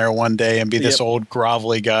wander in there one day and be this old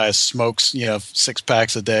grovelly guy, smokes 6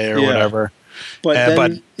 packs a day or whatever. But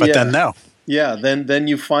then no. Yeah, then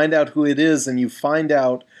you find out who it is, and you find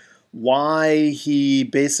out why he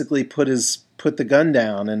basically put the gun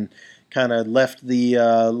down and kind of left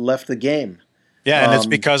the game. Yeah, and it's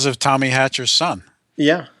because of Tommy Hatcher's son.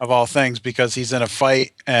 Yeah, of all things, because he's in a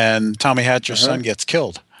fight and Tommy Hatcher's son gets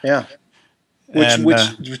killed. Yeah,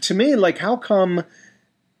 which to me, like, how come?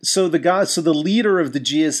 So the leader of the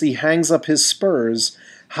GSE hangs up his spurs.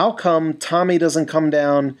 How come Tommy doesn't come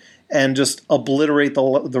down and just obliterate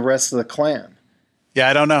the rest of the clan? Yeah,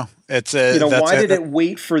 I don't know. It's why did it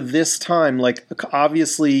wait for this time? Like,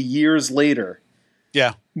 obviously years later.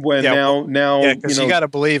 Yeah. When now because you got to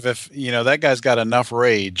believe if that guy's got enough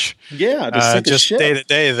rage. Yeah, just day to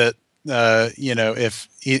day that if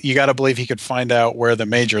you got to believe he could find out where the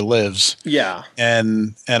Major lives. Yeah.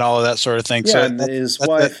 And all of that sort of thing. Yeah, so and his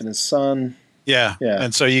wife and his son. Yeah.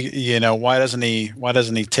 And so why doesn't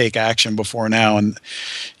he take action before now? And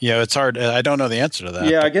it's hard. I don't know the answer to that.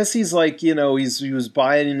 Yeah, I guess he's like, he was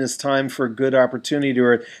biding his time for a good opportunity,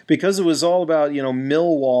 or because it was all about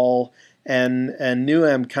Millwall and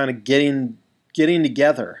Newham kind of getting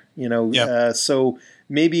together. So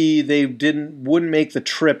maybe they wouldn't make the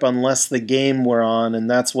trip unless the game were on, and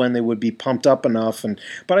that's when they would be pumped up enough.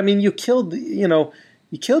 But I mean, you killed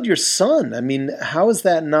your son. I mean, how is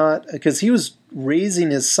that not? Because he was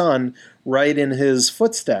raising his son right in his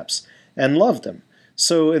footsteps and loved him.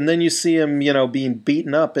 So, and then you see him, being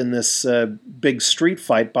beaten up in this big street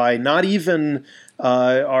fight by not even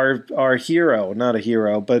our hero, not a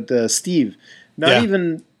hero, but Steve. Not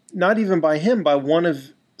even by him, by one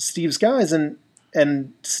of Steve's guys,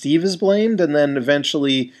 and Steve is blamed, and then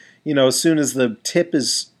eventually, as soon as the tip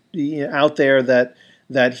is out there that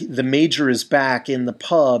the major is back in the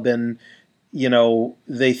pub, and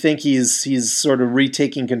they think he's sort of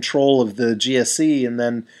retaking control of the GSE, and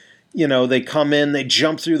then they come in, they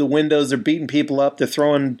jump through the windows, they're beating people up, they're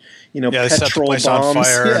throwing they set the petrol place bombs on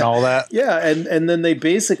fire and all that. Yeah, and then they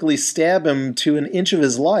basically stab him to an inch of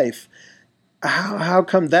his life. How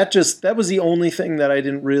come that was the only thing that I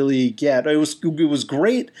didn't really get? It was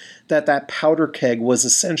great that powder keg was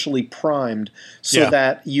essentially primed so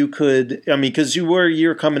that you could, because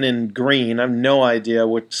you're coming in green. I have no idea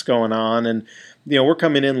what's going on, and we're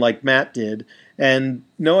coming in like Matt did, and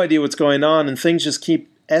no idea what's going on, and things just keep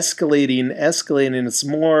escalating. It's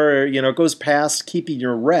more, it goes past keeping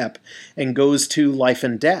your rep and goes to life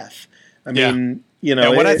and death. I mean.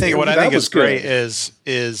 What I think is great is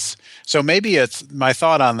so maybe it's my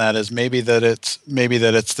thought on that is maybe that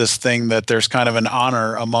it's this thing that there's kind of an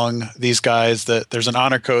honor among these guys, that there's an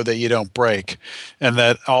honor code that you don't break, and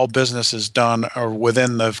that all business is done or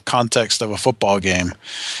within the context of a football game,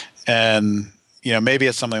 and maybe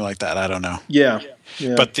it's something like that. I don't know. Yeah.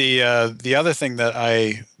 But the other thing that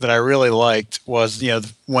I really liked was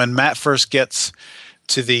when Matt first gets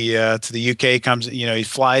to the UK, comes he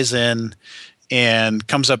flies in and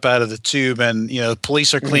comes up out of the tube, and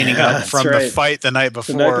police are cleaning up from the fight the night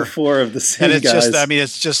before. The night before of the same and it's guys.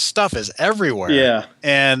 it's just stuff is everywhere. Yeah.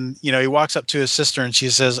 And he walks up to his sister and she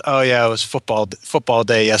says, "Oh yeah, it was football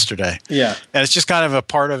day yesterday." Yeah. And it's just kind of a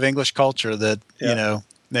part of English culture that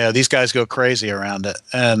these guys go crazy around it.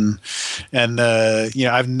 And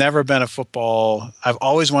I've never been a football. I've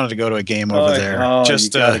always wanted to go to a game over there.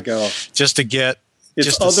 Just to get.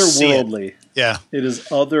 It's otherworldly. Yeah, it is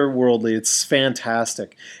otherworldly. It's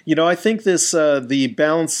fantastic. I think this the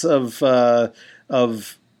balance of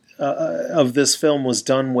this film was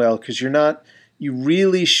done well, because you're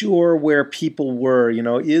really sure where people were.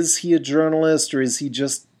 Is he a journalist, or is he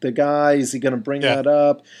just the guy? Is he going to bring that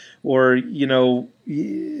up, or do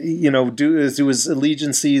his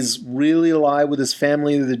allegiances really lie with his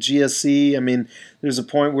family to the GSE? I mean, there's a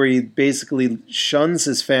point where he basically shuns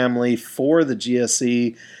his family for the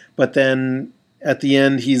GSE, but then at the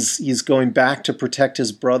end he's going back to protect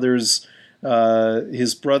his brother's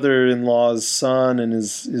his brother-in-law's son and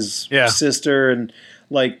his sister, and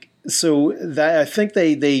so that I think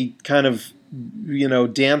they kind of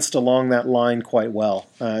danced along that line quite well.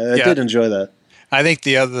 I did enjoy that. I think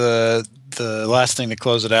the last thing to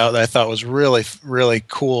close it out that I thought was really, really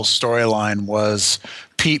cool storyline was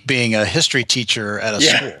Pete being a history teacher at a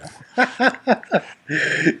school.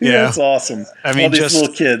 That's awesome. I mean, all these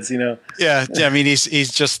little kids, Yeah, I mean,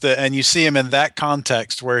 he's just and you see him in that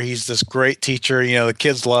context where he's this great teacher. The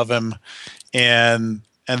kids love him, and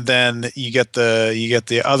then you get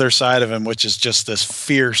the other side of him, which is just this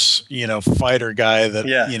fierce, fighter guy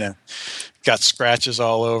that got scratches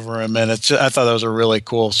all over him, and I thought that was a really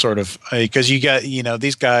cool sort of, because you got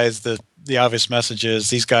these guys, the obvious message is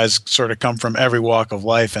these guys sort of come from every walk of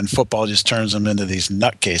life, and football just turns them into these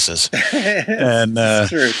nutcases.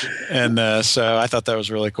 So I thought that was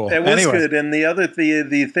really cool. It was good. And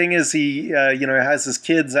the thing is, he has his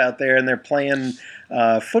kids out there and they're playing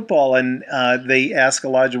football, and they ask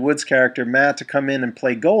Elijah Wood's character Matt to come in and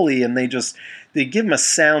play goalie, and they give him a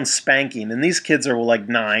sound spanking, and these kids are like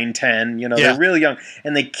 9, 10, they're really young,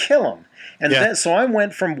 and they kill him. And then, so I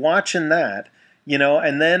went from watching that,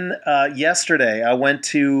 and then yesterday I went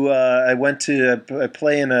to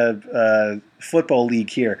play in a football league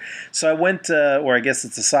here. So I went, or I guess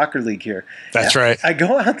it's a soccer league here. That's right. I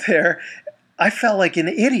go out there, I felt like an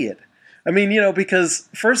idiot. I mean, because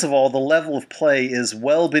first of all, the level of play is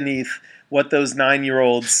well beneath what those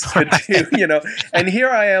 9-year-olds could do, and here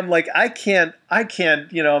I am, like, I can't,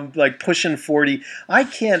 I'm like pushing 40. I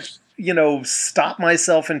can't, stop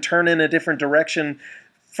myself and turn in a different direction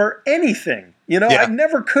for anything. I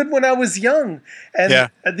never could when I was young. And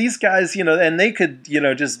these guys, and they could,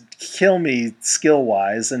 just kill me skill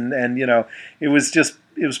wise. And it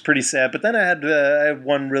was pretty sad. But then I had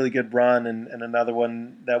one really good run and another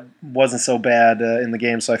one that wasn't so bad in the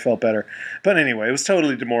game, so I felt better. But anyway, it was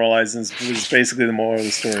totally demoralizing. It was basically the moral of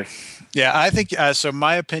the story. Yeah, I think so.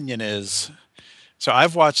 My opinion is, so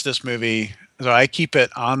I've watched this movie. So I keep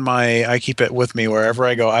it with me wherever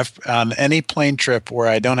I go. On any plane trip where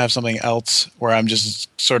I don't have something else, where I'm just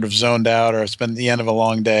sort of zoned out, or it's been the end of a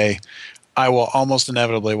long day, I will almost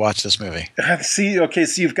inevitably watch this movie. See, okay,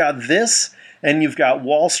 so you've got this. And you've got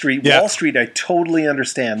Wall Street. Yeah. Wall Street, I totally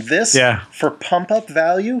understand. This, Yeah. for pump-up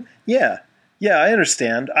value, yeah, I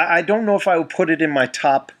understand. I don't know if I would put it in my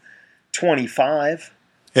top 25.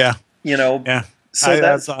 Yeah. Yeah.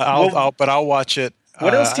 So but I'll watch it.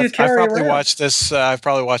 What else do you carry I've probably around? watched this. I've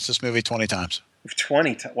probably watched this movie 20 times.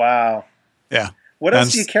 20. Wow. Yeah. What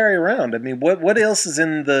else do you carry around? I mean, what else is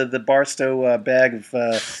in the Barstow bag of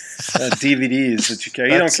DVDs that you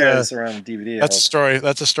carry? You don't carry this around with DVD. That's a story.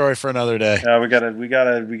 That's a story for another day. We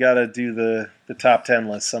gotta do the top 10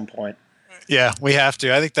 list some point. Yeah, we have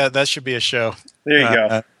to. I think that should be a show. There you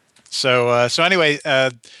go. So anyway,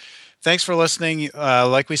 thanks for listening.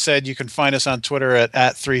 Like we said, you can find us on Twitter at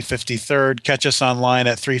 350third. Catch us online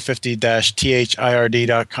at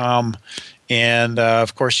 350-third.com. And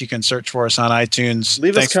of course, you can search for us on iTunes.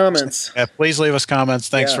 Leave us comments. Please leave us comments.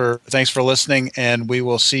 Thanks for listening, and we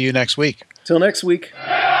will see you next week. Till next week.